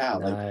 holy cow.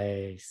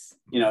 Nice.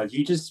 Like, if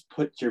you just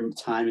put your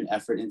time and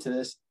effort into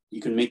this, you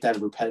can make that a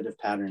repetitive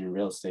pattern in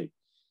real estate.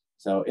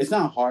 So it's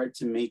not hard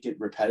to make it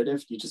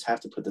repetitive. You just have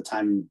to put the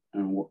time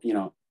and,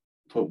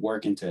 put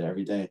work into it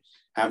every day.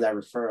 Have that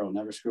referral,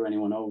 never screw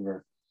anyone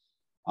over.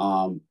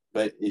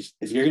 But if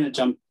you're going to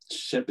jump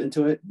ship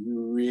into it, you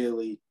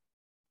really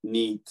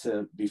need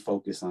to be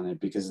focused on it,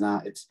 because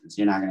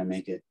you're not going to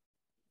make it.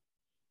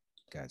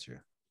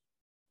 Gotcha.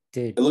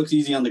 Dude. It looks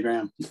easy on the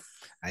gram.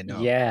 I know.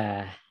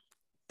 Yeah.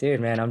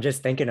 Dude, man, I'm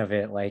just thinking of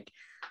it like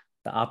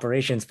the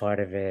operations part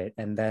of it.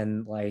 And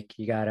then like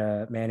you got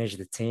to manage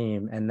the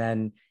team. And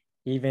then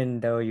even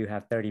though you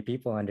have 30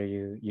 people under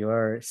you,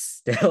 you're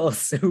still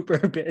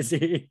super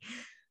busy.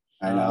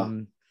 I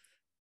know.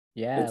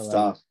 Yeah. It's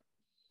tough.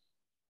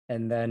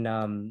 And then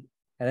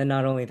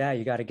not only that,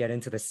 you got to get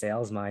into the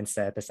sales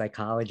mindset, the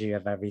psychology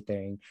of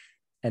everything.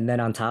 And then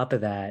on top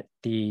of that,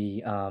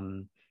 the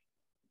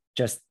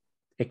just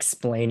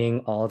explaining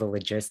all the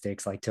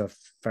logistics, like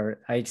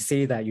I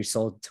see that you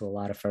sold to a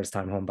lot of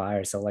first-time home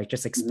buyers. So like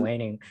just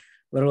explaining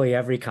literally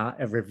every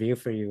review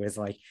for you is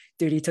like,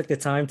 dude, he took the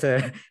time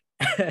to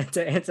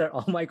to answer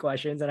all my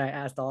questions, and I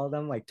asked all of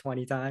them like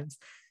 20 times.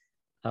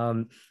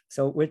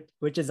 So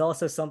which is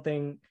also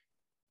something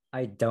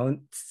I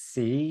don't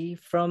see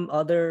from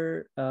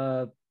other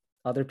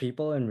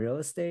people in real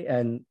estate.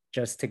 And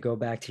just to go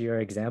back to your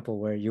example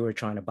where you were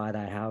trying to buy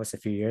that house a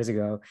few years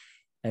ago,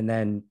 and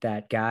then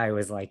that guy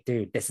was like,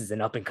 dude, this is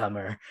an up and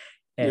comer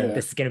and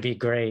this is going to be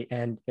great.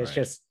 And it's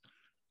just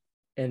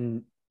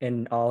in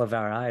all of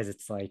our eyes,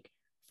 it's like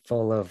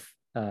full of,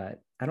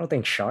 I don't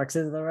think sharks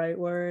is the right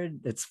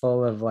word. It's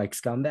full of like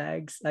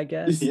scumbags, I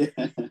guess. Yeah.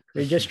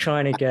 We're just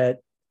trying to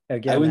get,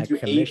 again, I went through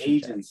 8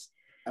 agents.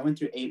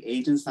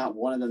 Not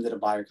one of them did a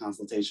buyer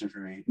consultation for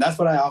me. That's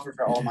what I offer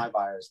for all my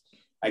buyers.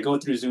 I go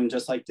through Zoom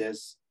just like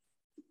this,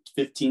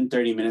 15,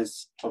 30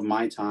 minutes of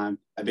my time.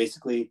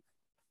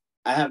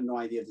 I have no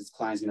idea if this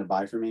client's going to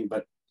buy for me,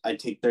 but I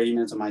take 30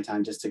 minutes of my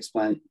time just to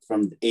explain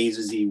from A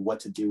to Z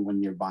what to do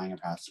when you're buying a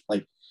house.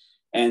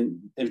 And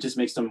it just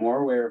makes them more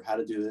aware of how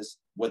to do this,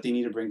 what they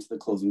need to bring to the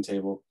closing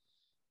table.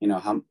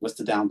 What's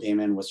the down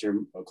payment? What's your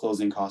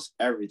closing costs?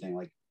 Everything.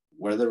 Like,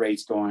 what are the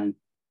rates going?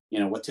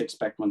 What to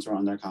expect once we're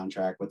under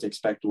contract, what to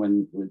expect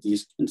with the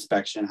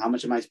inspection, how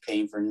much am I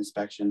paying for an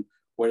inspection?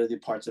 What are the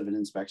parts of an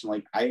inspection?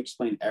 Like, I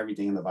explained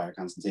everything in the buyer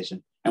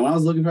consultation. And when I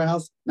was looking for a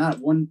house, not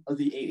one of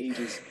the 8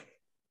 agents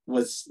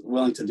was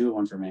willing to do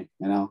one for me,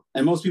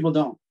 and most people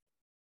don't,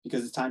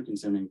 because it's time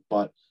consuming,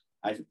 but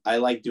I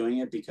like doing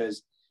it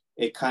because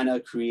it kind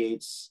of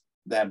creates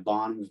that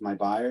bond with my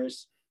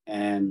buyers.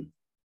 And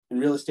in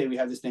real estate, we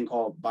have this thing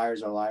called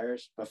buyers are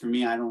liars. But for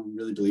me, I don't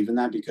really believe in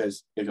that,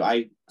 because if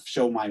I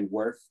show my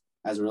worth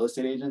as a real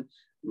estate agent,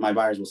 my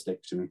buyers will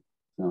stick to me.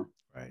 So.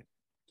 Right.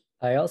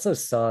 I also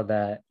saw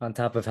that on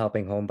top of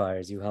helping home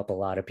buyers, you help a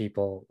lot of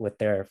people with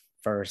their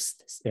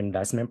first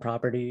investment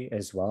property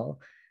as well.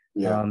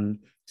 Yeah.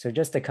 So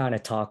just to kind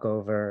of talk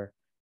over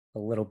a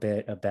little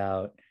bit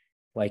about,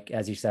 like,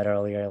 as you said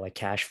earlier, like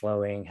cash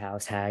flowing,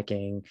 house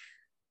hacking,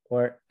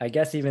 or I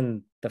guess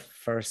even the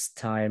first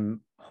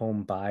time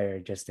home buyer,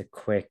 just a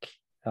quick,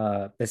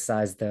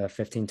 besides the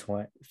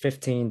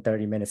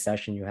 30-minute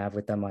session you have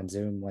with them on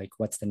Zoom, like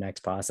what's the next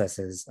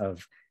processes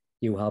of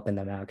you helping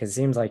them out? Because it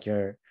seems like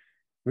you're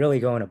really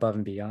going above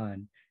and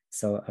beyond.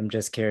 So I'm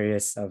just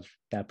curious of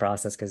that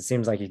process, because it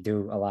seems like you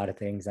do a lot of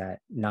things that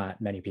not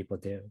many people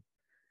do.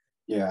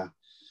 Yeah.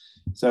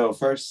 So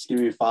first, give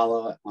me a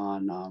follow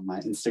on my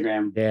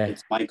Instagram. Yeah.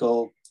 It's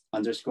Michael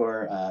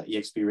underscore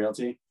EXP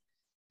Realty,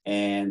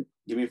 and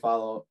give me a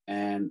follow.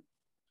 And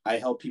I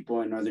help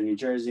people in Northern New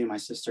Jersey. My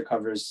sister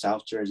covers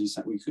South Jersey.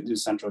 We could do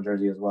Central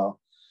Jersey as well,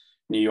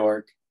 New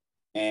York.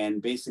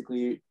 And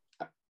basically,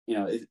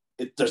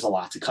 there's a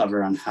lot to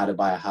cover on how to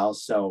buy a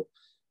house. So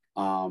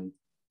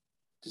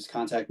just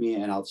contact me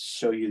and I'll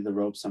show you the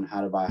ropes on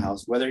how to buy a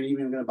house. Whether you're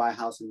even going to buy a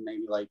house in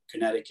maybe like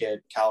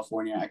Connecticut,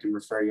 California, I can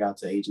refer you out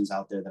to agents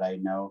out there that I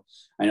know.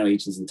 I know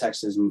agents in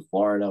Texas and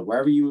Florida,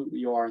 wherever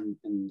you are in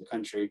the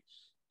country,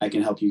 I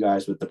can help you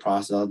guys with the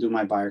process. I'll do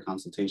my buyer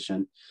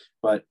consultation.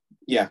 But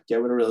yeah,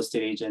 get with a real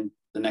estate agent.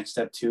 The next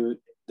step too,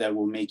 that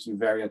will make you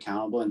very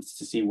accountable and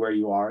to see where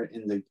you are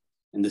in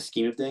the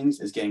scheme of things,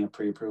 is getting a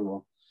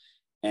pre-approval.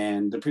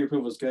 And the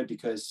pre-approval is good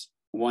because,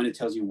 one, it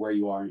tells you where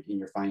you are in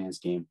your finance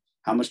game.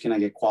 How much can I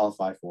get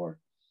qualified for?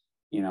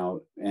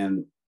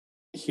 And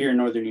here in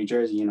Northern New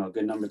Jersey, a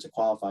good number to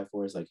qualify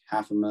for is like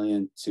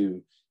 $500,000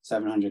 to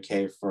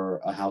 $700K for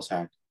a house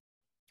hack.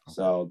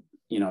 So,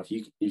 if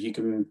you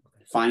can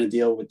find a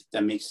deal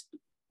that makes,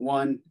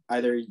 one,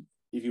 either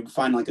if you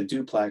find like a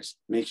duplex,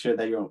 make sure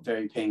that you're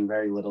paying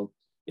very little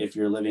if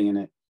you're living in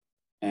it.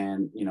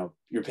 And,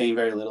 you're paying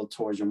very little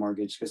towards your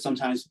mortgage. Because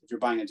sometimes if you're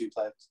buying a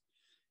duplex,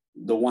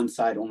 the one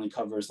side only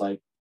covers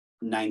like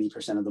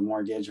 90% of the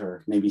mortgage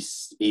or maybe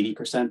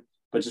 80%.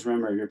 But just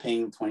remember, you're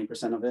paying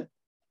 20% of it.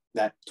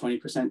 That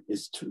 20%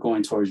 is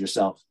going towards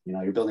yourself.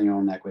 You're building your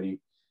own equity,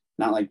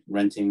 not like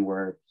renting,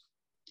 where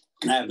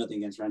I have nothing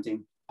against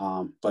renting.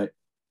 But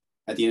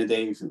at the end of the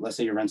day, let's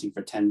say you're renting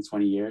for 10,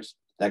 20 years,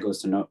 that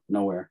goes to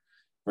nowhere.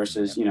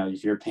 Versus,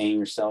 if you're paying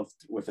yourself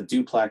with a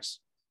duplex,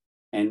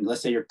 and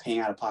let's say you're paying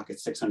out of pocket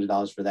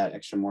 $600 for that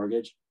extra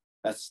mortgage,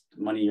 that's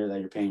money that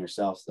you're paying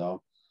yourself.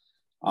 So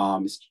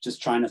it's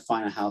just trying to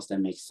find a house that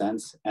makes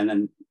sense. And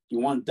then you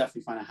want to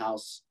definitely find a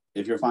house.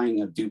 If you're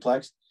finding a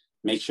duplex,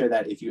 make sure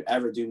that if you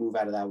ever do move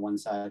out of that one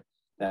side,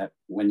 that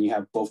when you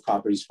have both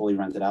properties fully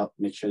rented out,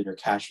 make sure you're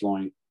cash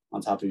flowing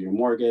on top of your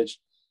mortgage,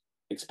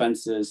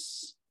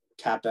 expenses,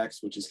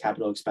 CapEx, which is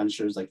capital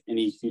expenditures, like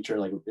any future,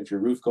 like if your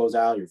roof goes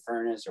out, your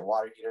furnace, your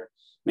water heater,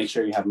 make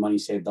sure you have money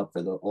saved up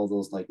for all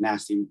those like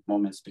nasty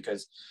moments.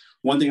 Because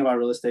one thing about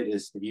real estate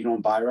is if you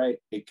don't buy right,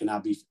 it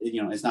cannot be,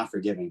 it's not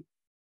forgiving.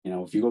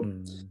 If you go,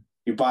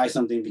 you buy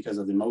something because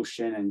of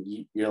emotion and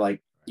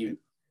you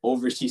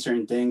oversee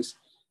certain things,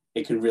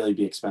 it can really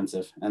be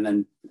expensive. And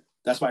then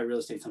that's why real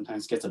estate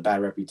sometimes gets a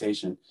bad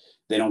reputation.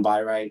 They don't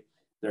buy right.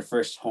 Their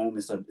first home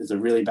is a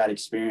really bad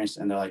experience.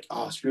 And they're like,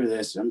 oh, screw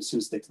this. I'm just going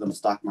to stick to the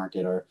stock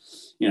market or,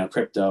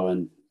 crypto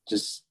and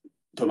just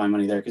put my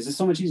money there. Because it's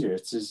so much easier.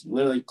 It's just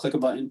literally click a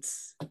button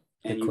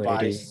and you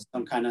buy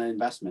some kind of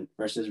investment.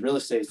 Versus real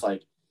estate, it's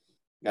like,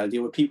 you got to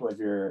deal with people. If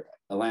you're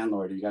a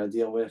landlord, you got to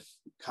deal with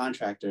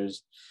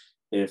contractors.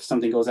 If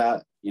something goes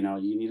out, you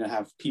need to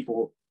have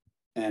people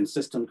and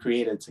system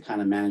created to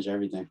kind of manage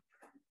everything.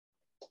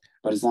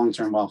 But it's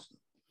long-term wealth.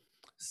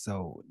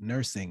 So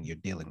nursing, you're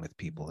dealing with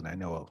people. And I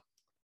know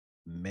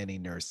many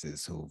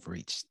nurses who've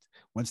reached,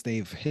 once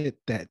they've hit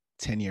that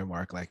 10-year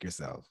mark like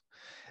yourself,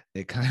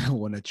 they kind of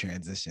want to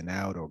transition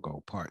out or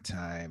go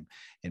part-time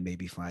and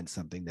maybe find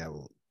something that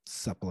will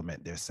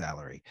supplement their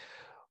salary.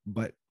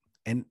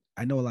 And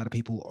I know a lot of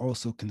people are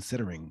also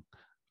considering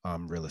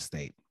real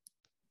estate,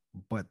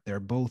 but they're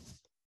both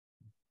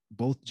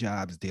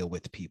jobs deal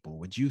with people.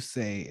 Would you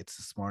say it's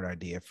a smart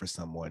idea for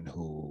someone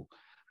who,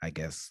 I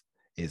guess,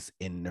 is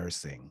in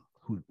nursing,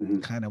 who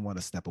kind of want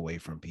to step away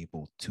from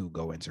people to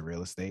go into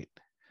real estate?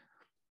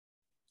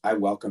 I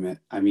welcome it.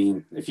 I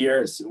mean, if you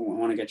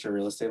want to get your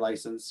real estate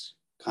license,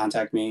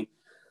 contact me.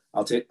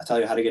 I'll tell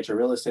you how to get your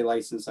real estate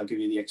license. I'll give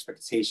you the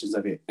expectations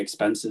of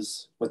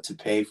expenses, what to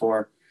pay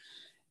for.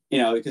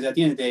 Because at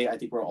the end of the day, I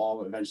think we're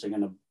all eventually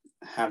going to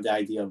have the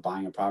idea of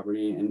buying a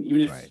property. And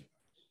even if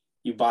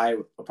you buy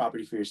a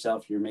property for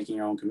yourself, you're making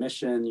your own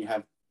commission.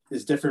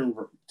 There's different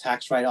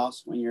tax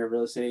write-offs when you're a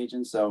real estate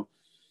agent. So,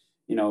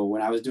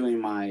 when I was doing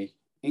my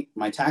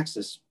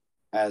taxes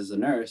as a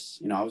nurse,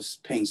 I was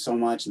paying so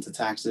much into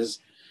taxes.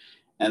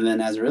 And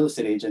then as a real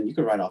estate agent, you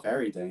could write off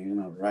everything,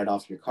 write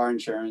off your car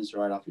insurance,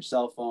 write off your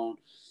cell phone,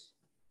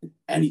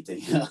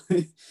 anything.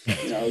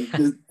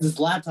 This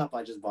laptop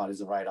I just bought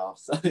is a write-off.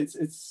 So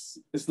it's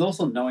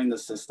also knowing the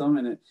system.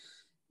 And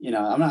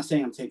I'm not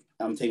saying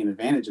I'm taking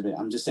advantage of it.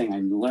 I'm just saying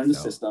I learned the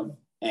system,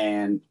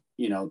 and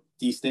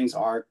these things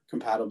are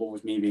compatible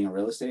with me being a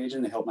real estate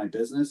agent. They help my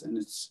business, and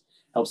it's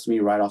helps me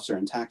write off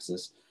certain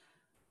taxes.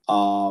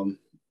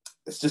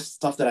 It's just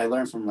stuff that I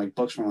learned from like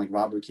books from like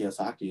Robert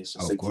Kiyosaki. It's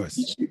just to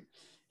teach you.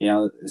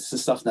 It's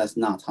just stuff that's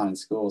not taught in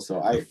school.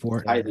 So I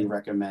highly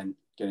recommend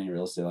getting a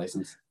real estate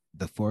license.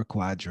 The 4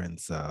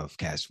 quadrants of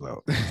cash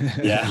flow.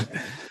 Yeah.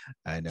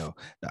 I know.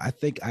 I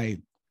think I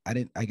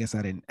guess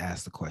I didn't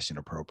ask the question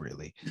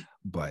appropriately,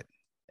 but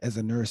as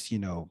a nurse,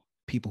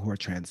 people who are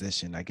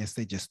transitioned, I guess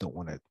they just don't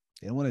want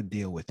to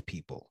deal with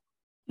people.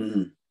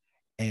 Mm-hmm.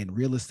 And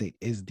real estate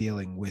is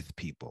dealing with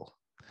people.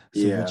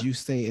 So would you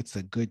say it's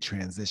a good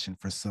transition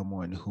for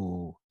someone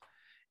who,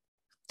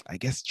 I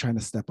guess, trying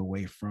to step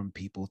away from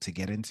people to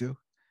get into?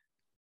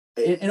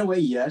 In a way,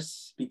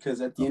 yes,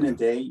 because at the end of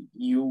the day,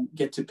 you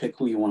get to pick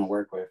who you want to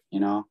work with, you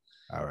know?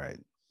 All right.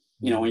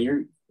 When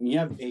you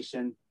have a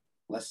patient,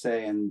 let's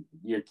say, and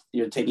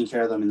you're taking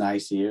care of them in the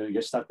ICU,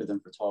 you're stuck with them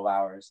for 12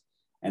 hours.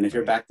 And if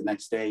you're back the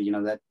next day,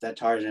 that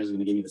charge nurse is going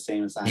to give you the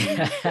same assignment the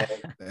next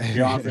day. If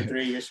you're on for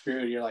 3, you're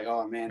screwed. You're like,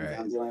 oh man,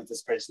 I'm dealing with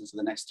this person for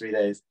the next 3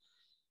 days.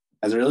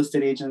 As a real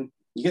estate agent,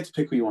 you get to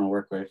pick who you want to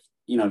work with.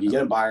 If you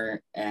get a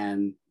buyer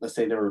and let's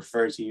say they're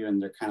referred to you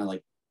and they're kind of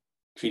like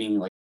treating you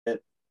like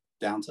it,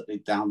 they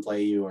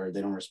downplay you or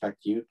they don't respect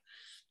you,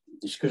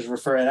 you should just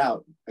refer it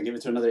out. I give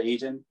it to another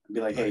agent and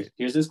be like, hey,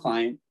 here's this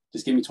client.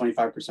 Just give me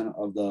 25%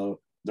 of the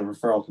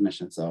referral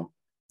commission. So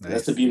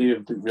that's the beauty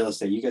of real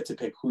estate. You get to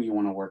pick who you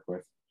want to work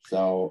with.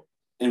 So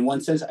in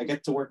one sense, I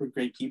get to work with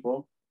great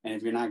people.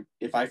 And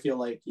if I feel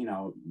like,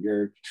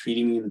 you're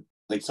treating me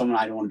like someone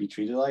I don't want to be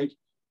treated like,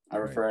 I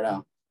refer it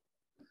out.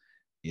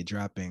 You're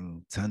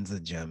dropping tons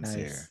of gems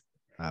here.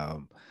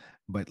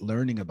 But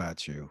learning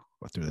about you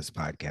through this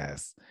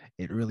podcast,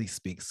 it really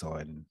speaks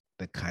on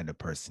the kind of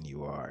person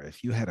you are.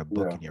 If you had a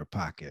book in your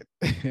pocket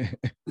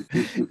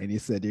and you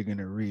said you're going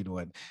to read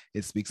one,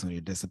 it speaks on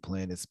your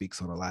discipline. It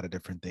speaks on a lot of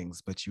different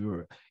things, but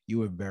you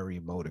were very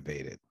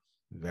motivated,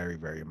 very,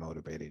 very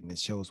motivated. And it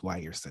shows why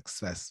you're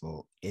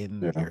successful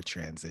in your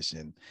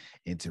transition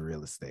into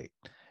real estate.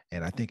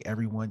 And I think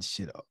everyone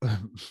should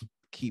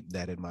keep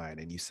that in mind.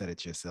 And you said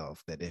it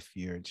yourself, that if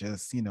you're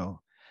just,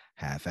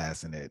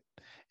 half-assing it,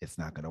 it's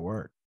not going to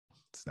work.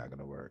 It's not going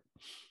to work.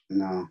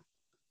 No.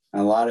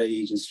 And a lot of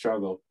agents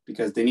struggle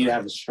because they need to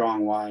have a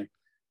strong why.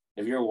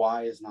 If your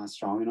why is not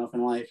strong enough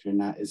in life,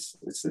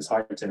 it's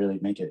hard to really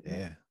make it.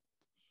 Yeah.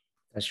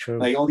 That's true.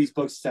 Like all these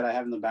books that I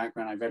have in the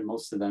background, I've read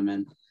most of them.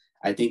 And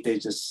I think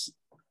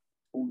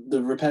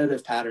the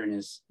repetitive pattern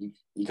is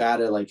you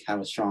gotta like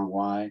have a strong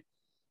why.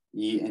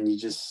 You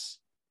just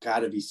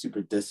gotta be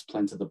super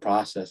disciplined to the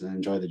process and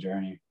enjoy the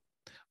journey.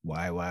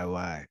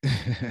 Why?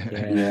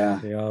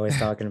 Yeah. You're always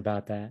talking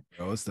about that.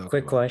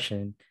 Quick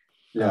question.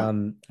 Yeah.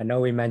 I know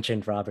we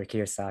mentioned Robert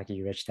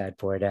Kiyosaki, Rich Dad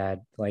Poor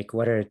Dad. Like,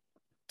 what are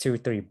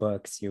 2-3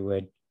 books you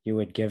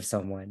would give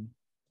someone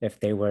if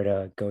they were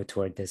to go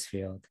toward this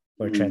field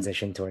or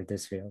transition toward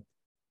this field?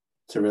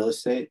 To real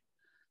estate?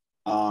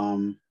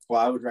 Well,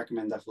 I would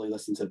recommend definitely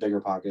listen to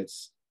Bigger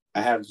Pockets.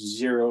 I have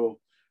zero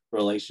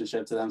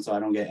relationship to them, so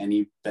I don't get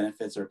any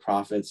benefits or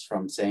profits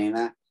from saying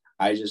that.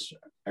 I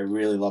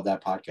really love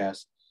that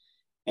podcast.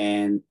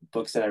 And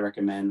books that I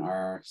recommend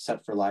are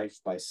Set for Life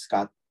by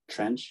Scott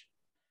Trench,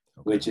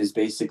 which is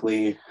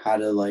basically how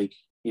to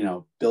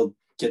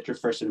get your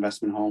first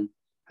investment home,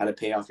 how to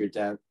pay off your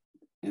debt,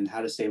 and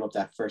how to save up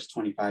that first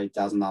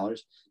 $25,000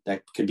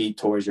 that could be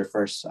towards your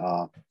first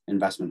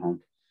investment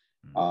home.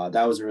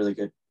 That was a really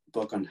good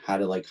book on how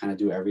to kind of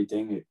do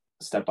everything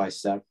step by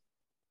step.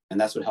 And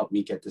that's what helped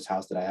me get this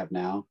house that I have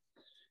now.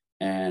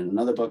 And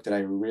another book that I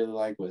really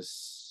like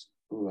was,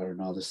 I don't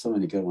know, there's so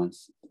many good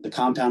ones. The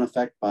Compound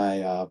Effect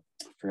by, I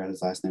forgot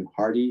his last name,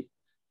 Hardy.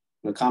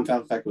 The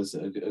Compound Effect was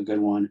a good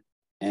one.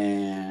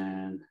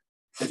 And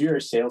if you're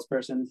a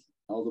salesperson,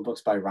 all the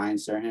books by Ryan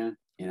Serhant,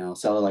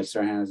 Seller Like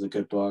Serhant is a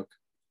good book.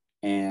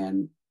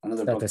 And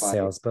another book by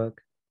sales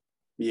book.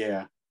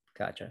 Yeah.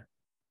 Gotcha.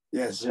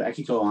 Yes, I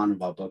could go on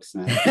about books,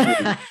 man.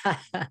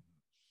 There's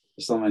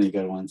so many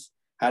good ones.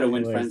 How to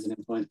Win Friends and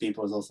Influence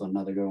People is also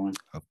another good one.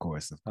 Of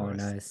course. Oh,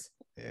 nice.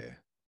 Yeah.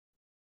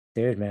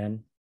 Dude,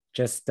 man,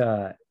 just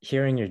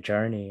hearing your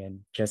journey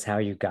and just how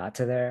you got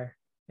to there,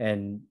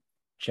 and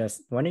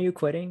just when are you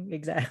quitting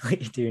exactly?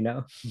 Do you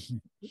know?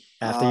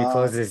 After you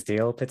close this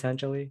deal,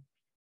 potentially?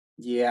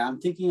 Yeah, I'm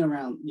thinking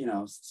around,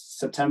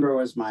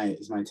 September is my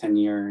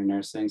 10-year in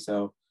nursing.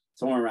 So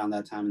somewhere around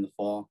that time in the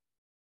fall,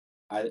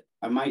 I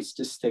might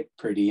just stick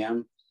per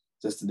diem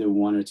just to do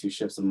 1 or 2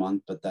 shifts a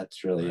month, but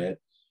that's really it.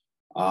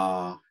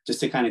 Just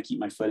to kind of keep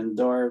my foot in the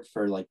door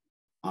for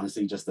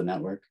honestly, just the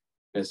network.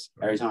 Because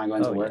every time I go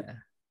into work,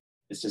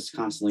 it's just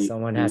constantly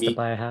someone has to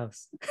buy a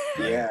house.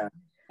 Yeah.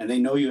 And they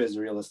know you as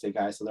a real estate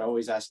guy, so they're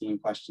always asking you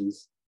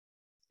questions.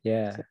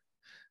 Yeah.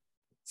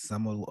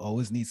 Someone will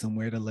always need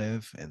somewhere to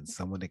live and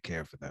someone to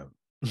care for them.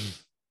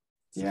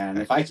 Yeah, and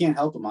if I can't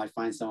help them, I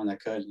find someone that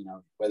could,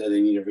 whether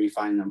they need to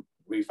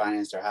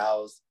refinance their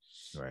house,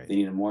 they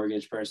need a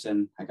mortgage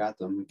person, I got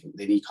them.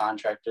 They need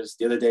contractors.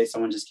 The other day,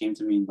 someone just came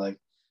to me like,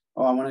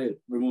 oh, I want to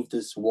remove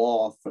this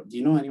wall. Do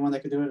you know anyone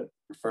that could do it?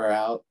 Refer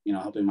out,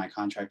 helping my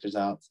contractors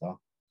out. So,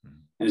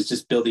 and it's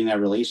just building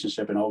that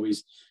relationship, and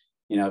always,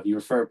 if you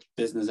refer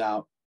business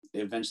out,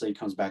 it eventually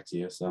comes back to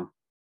you. So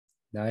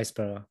nice,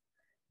 bro.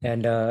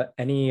 And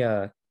any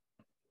you're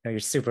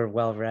super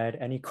well read.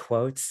 Any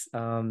quotes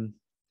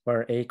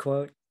or a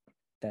quote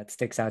that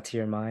sticks out to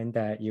your mind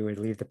that you would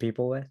leave the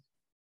people with?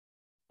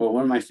 Well,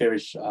 one of my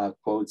favorite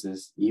quotes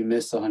is, "You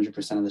miss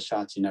 100% of the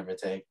shots you never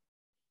take."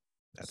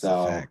 That's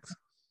a fact.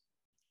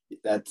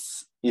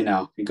 That's,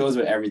 it goes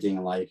with everything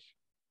in life.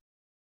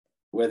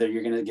 Whether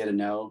you're gonna get a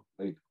no,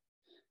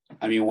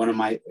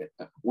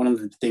 one of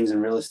the things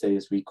in real estate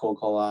is we cold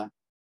call a lot,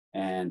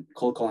 and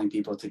cold calling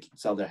people to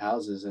sell their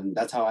houses, and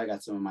that's how I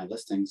got some of my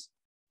listings,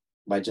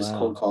 by just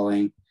cold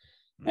calling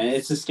And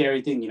it's a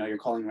scary thing, you're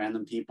calling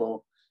random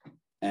people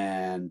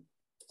and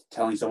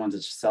telling someone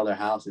to sell their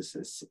house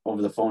is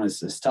over the phone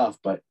is tough.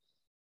 But,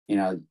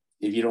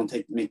 if you don't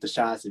make the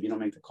shots, if you don't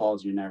make the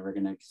calls, you're never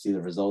going to see the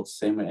results.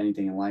 Same with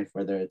anything in life,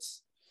 whether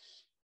it's,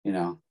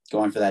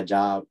 going for that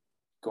job,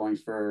 going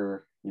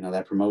for,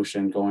 that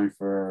promotion, going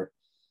for,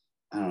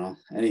 I don't know,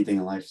 anything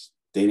in life,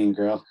 dating a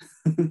girl,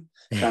 trying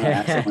to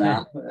ask someone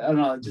out. I don't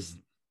know.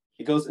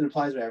 It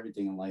applies to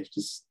everything in life.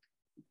 Just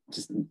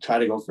try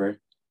to go for it.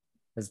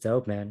 That's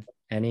dope, man.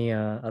 Any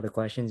other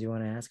questions you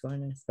want to ask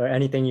on this, or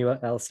anything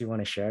else you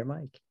want to share,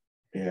 Mike?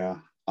 Yeah.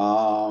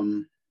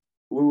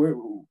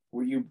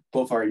 Were you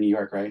both are in New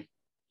York, right?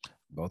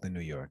 Both in New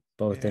York.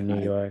 Both in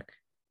New York.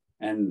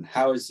 And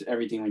how is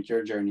everything with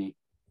your journey?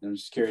 I'm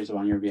just curious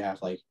on your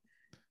behalf, like.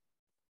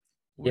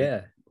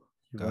 Yeah.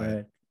 Go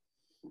ahead.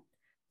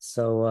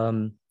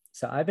 So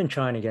I've been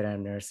trying to get out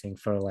of nursing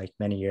for like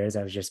many years.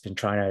 I've just been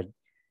trying to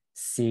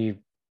see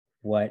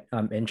what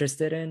I'm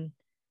interested in.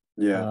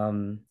 Yeah.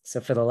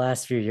 So for the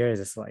last few years,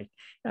 it's like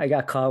I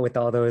got caught with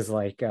all those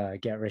like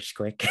get rich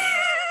quick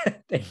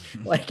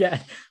like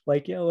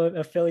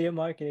affiliate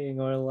marketing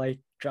or like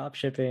drop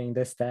shipping,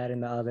 this, that,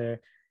 and the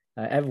other.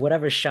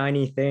 Whatever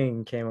shiny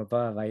thing came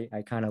above,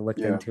 I kind of looked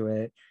into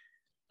it.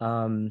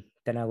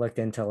 Then I looked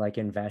into like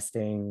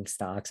investing,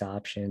 stocks,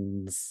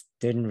 options.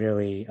 Didn't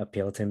really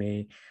appeal to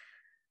me.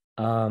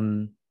 I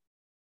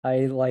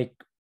like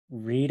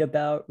read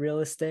about real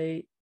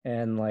estate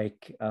and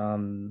like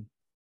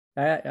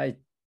I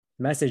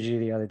messaged you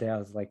the other day. I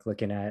was like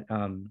looking at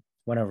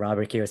one of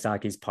Robert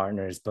Kiyosaki's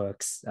partners'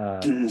 books, How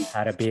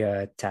to Be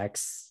a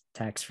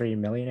Tax-Free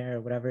Millionaire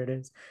or whatever it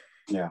is.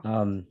 Yeah.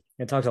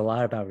 It talks a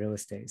lot about real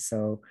estate.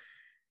 So,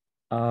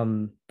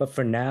 but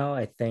for now,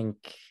 I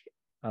think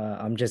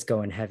I'm just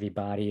going heavy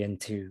body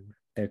into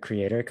the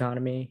creator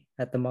economy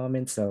at the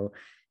moment. So,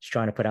 just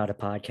trying to put out a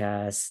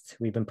podcast.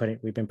 We've been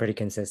pretty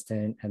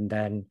consistent, and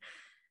then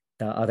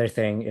the other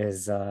thing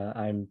is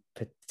I'm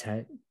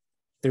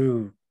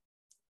through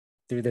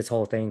this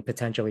whole thing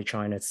potentially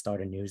trying to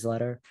start a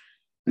newsletter.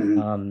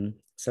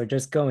 So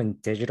just going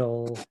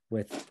digital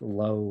with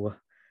low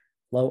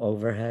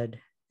overhead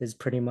is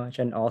pretty much.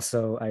 And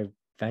also I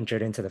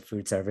ventured into the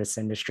food service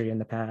industry in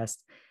the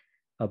past,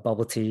 a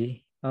bubble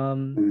tea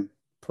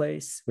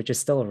place, which is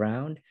still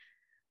around,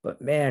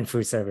 but man,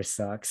 food service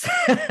sucks.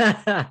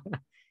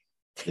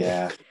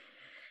 Yeah,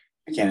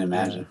 I can't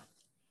imagine.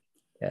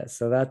 Yeah,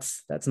 so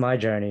that's my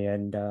journey.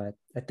 And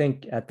I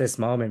think at this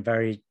moment,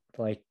 very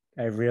like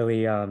I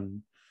really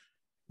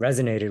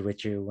resonated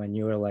with you when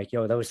you were like,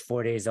 yo, those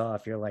 4 days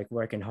off, you're like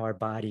working hard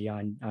body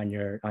on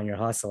your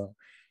hustle.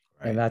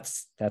 Right. And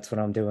that's what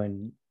I'm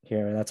doing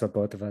here. That's what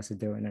both of us are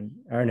doing. And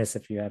Ernest,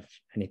 if you have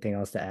anything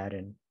else to add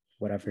in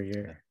whatever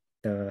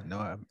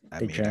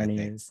the journey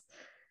is.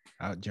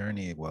 Our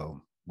journey,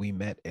 well, we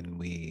met and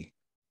we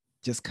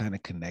just kind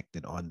of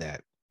connected on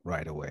that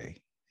right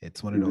away.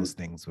 It's one of those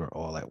things we're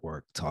all at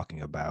work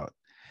talking about.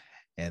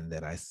 And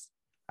then I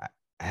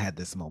had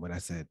this moment. I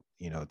said,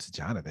 to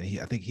Jonathan,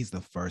 I think he's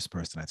the first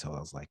person I told. I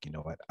was like, you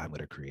know what, I'm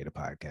going to create a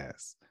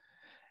podcast.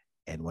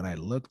 And when I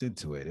looked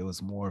into it, it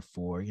was more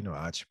for,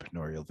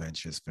 entrepreneurial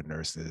ventures for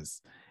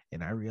nurses.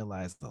 And I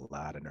realized a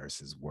lot of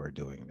nurses were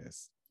doing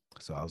this.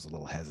 So I was a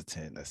little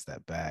hesitant. I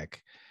stepped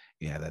back.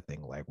 You have that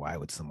thing like, why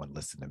would someone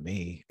listen to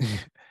me?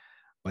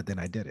 But then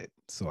I did it.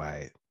 So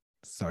I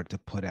started to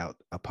put out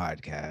a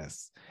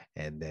podcast,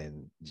 and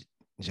then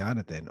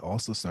Jonathan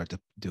also started to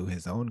do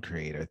his own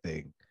creator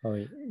thing.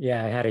 Oh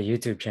yeah, I had a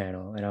YouTube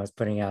channel and I was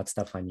putting out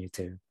stuff on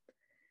YouTube.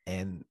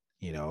 And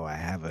I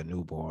have a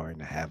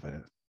newborn. I have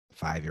a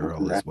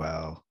 5-year-old as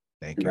well.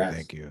 Thank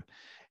you.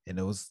 And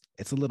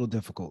it's a little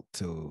difficult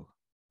to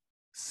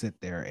sit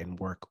there and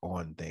work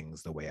on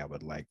things the way I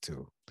would like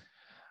to.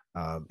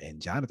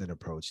 And Jonathan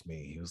approached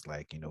me. He was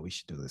like, we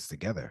should do this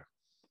together.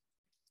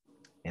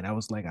 And I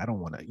was like, I don't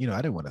want to,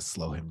 I didn't want to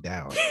slow him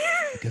down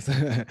because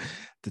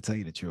to tell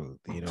you the truth,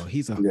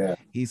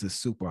 he's a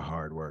super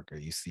hard worker.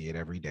 You see it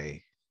every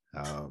day.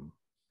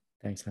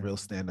 Thanks, man. Real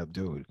stand-up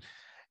dude.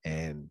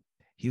 And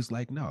he was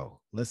like, no,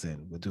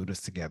 listen, we'll do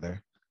this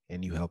together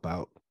and you help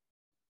out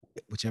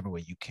whichever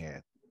way you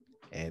can.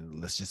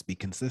 And let's just be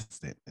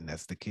consistent. And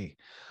that's the key.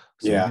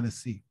 So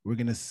we're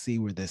going to see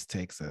where this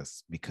takes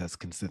us, because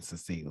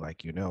consistency,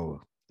 like,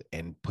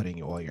 and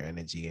putting all your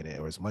energy in it,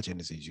 or as much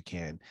energy as you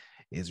can,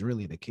 is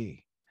really the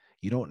key.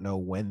 You don't know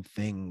when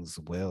things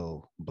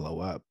will blow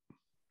up,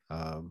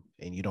 and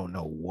you don't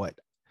know what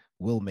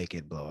will make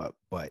it blow up,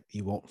 but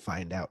you won't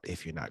find out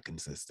if you're not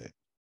consistent.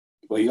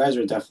 Well, you guys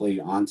are definitely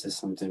onto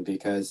something,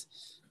 because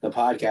the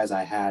podcast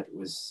I had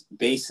was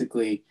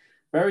basically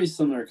very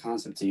similar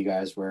concept to you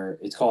guys, where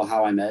it's called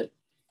How I Met.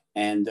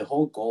 And the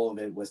whole goal of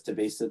it was to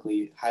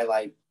basically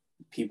highlight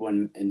people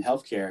in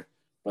healthcare,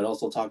 but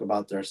also talk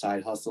about their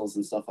side hustles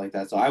and stuff like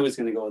that. So I was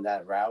going to go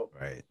that route,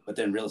 right? But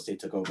then real estate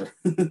took over.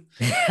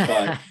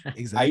 But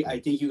exactly. I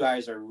think you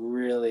guys are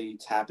really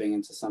tapping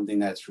into something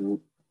that's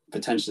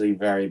potentially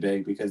very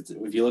big, because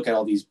if you look at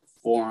all these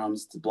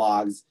forums, the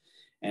blogs,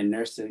 and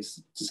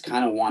nurses just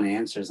kind of want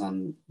answers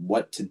on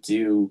what to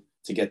do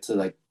to get to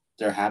like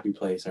their happy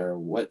place, or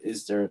what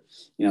is their,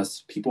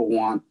 people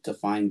want to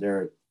find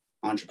their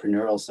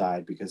entrepreneurial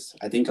side, because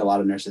I think a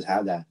lot of nurses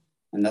have that.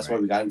 And that's why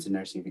we got into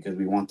nursing, because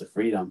we want the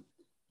freedom.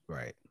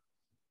 Right.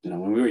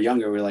 When we were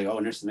younger, we were like, oh,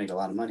 nurses make a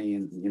lot of money,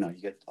 and, you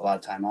get a lot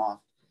of time off.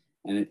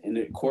 And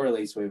it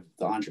correlates with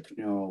the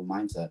entrepreneurial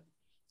mindset.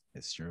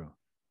 It's true.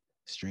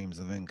 Streams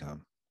of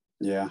income.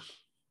 Yeah.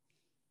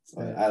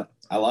 So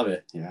I love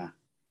it. Yeah.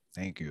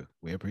 Thank you.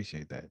 We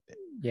appreciate that.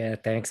 Yeah,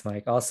 thanks,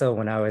 Mike. Also,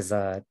 when I was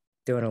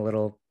doing a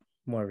little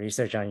more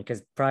research on you,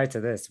 because prior to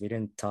this, we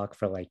didn't talk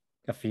for like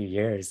a few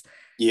years.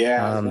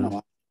 Yeah, it's been a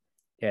while.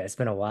 Yeah, it's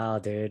been a while,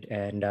 dude.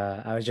 And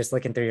I was just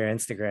looking through your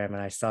Instagram, and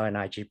I saw an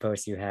IG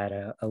post you had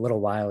a little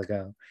while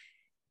ago.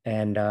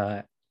 And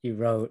you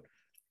wrote,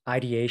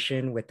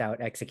 "Ideation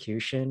without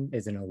execution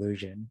is an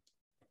illusion."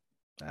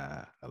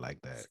 I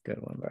like that. That's a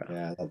good one, bro.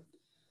 Yeah,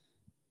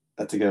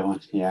 that's a good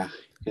one. Yeah,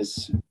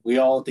 because we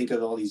all think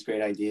of all these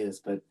great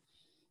ideas, but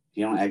if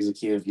you don't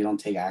execute, if you don't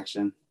take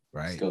action,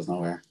 it goes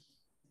nowhere.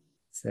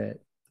 That's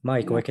it.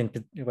 Mike, where can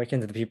the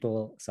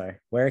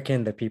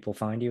people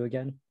find you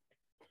again?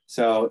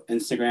 So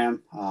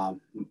Instagram,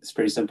 it's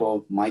pretty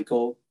simple,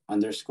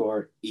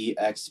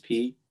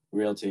 Michael_EXP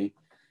Realty.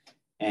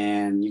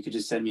 And you could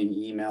just send me an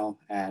email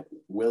at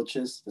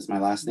Wilches, that's my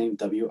last name,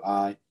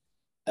 WILCHES,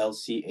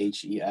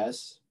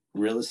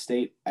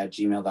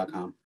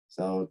 realestate@gmail.com.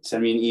 So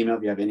send me an email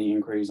if you have any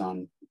inquiries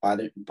on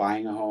either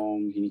buying a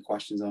home, any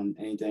questions on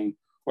anything,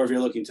 or if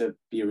you're looking to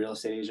be a real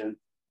estate agent,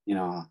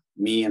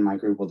 me and my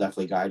group will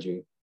definitely guide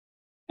you,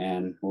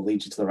 and we'll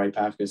lead you to the right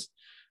path, because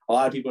a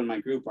lot of people in my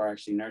group are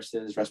actually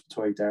nurses,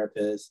 respiratory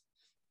therapists.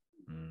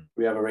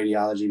 We have a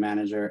radiology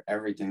manager,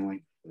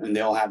 everything, and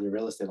they all have their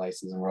real estate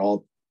license, and we're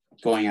all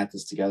going at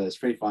this together. It's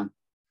pretty fun.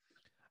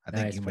 I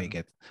think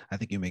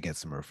you may get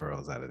some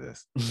referrals out of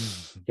this.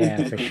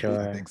 Yeah, for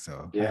sure. I think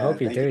so. Yeah, I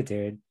hope you do,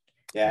 dude.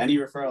 Yeah, any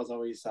referrals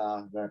always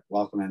very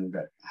welcome and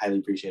highly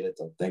appreciated.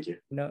 So thank you.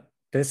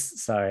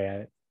 This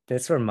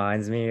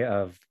reminds me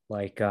of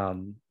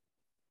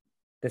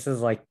this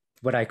is like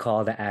what I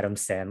call the Adam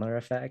Sandler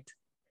effect,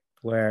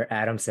 where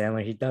Adam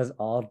Sandler, he does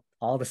all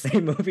the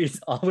same movies,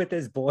 all with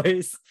his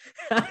boys.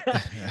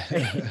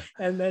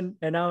 and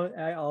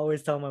I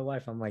always tell my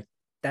wife, I'm like,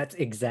 that's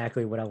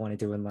exactly what I want to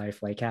do in life.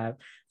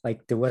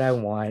 Do what I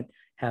want,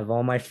 have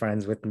all my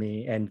friends with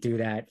me, and do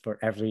that for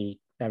every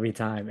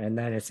time. And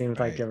then it seems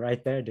like you're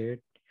right there,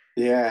 dude.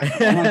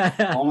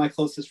 Yeah. All my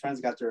closest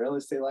friends got their real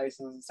estate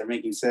license. They're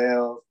making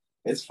sales.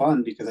 It's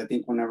fun, because I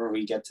think whenever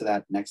we get to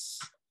that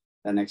next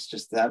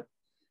just step,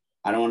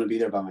 I don't want to be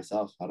there by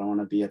myself. I don't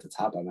want to be at the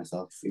top by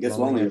myself. It gets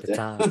lonely at the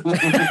top.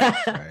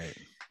 Right.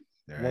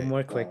 One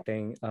more quick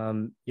thing.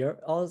 Are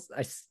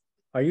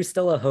you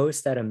still a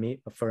host at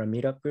for a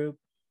meetup group?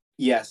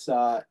 Yes.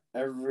 We're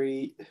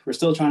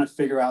still trying to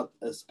figure out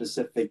a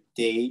specific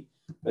date,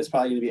 but it's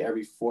probably going to be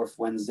every fourth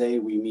Wednesday.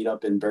 We meet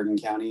up in Bergen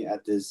County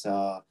at this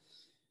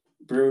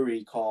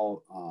brewery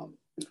called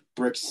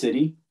Brick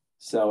City.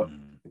 So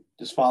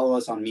just follow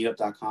us on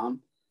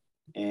meetup.com,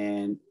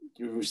 and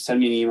you send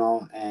me an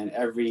email, and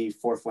every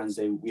fourth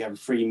Wednesday we have a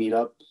free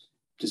meetup.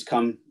 Just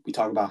come. We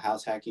talk about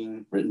house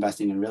hacking,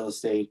 investing in real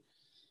estate,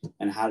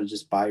 and how to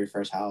just buy your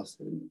first house.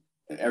 And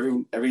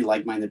every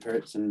like-minded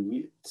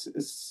person,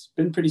 it's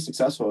been pretty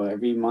successful.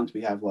 Every month we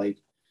have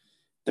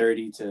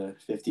 30 to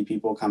 50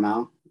 people come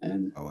out,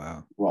 and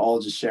we're all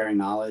just sharing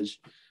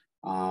knowledge,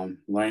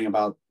 learning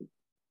about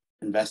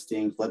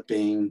investing,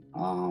 flipping.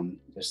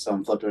 There's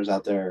some flippers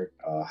out there,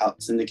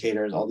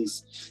 syndicators, all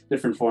these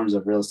different forms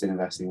of real estate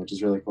investing, which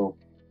is really cool.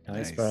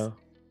 Nice, bro.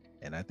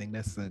 And I think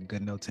that's a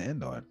good note to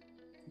end on.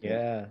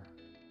 Yeah.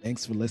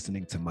 Thanks for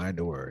listening to Mind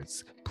the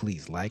Words.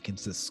 Please like and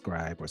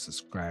subscribe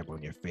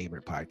on your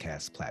favorite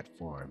podcast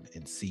platform,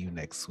 and see you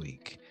next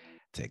week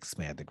to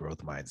expand the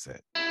growth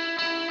mindset.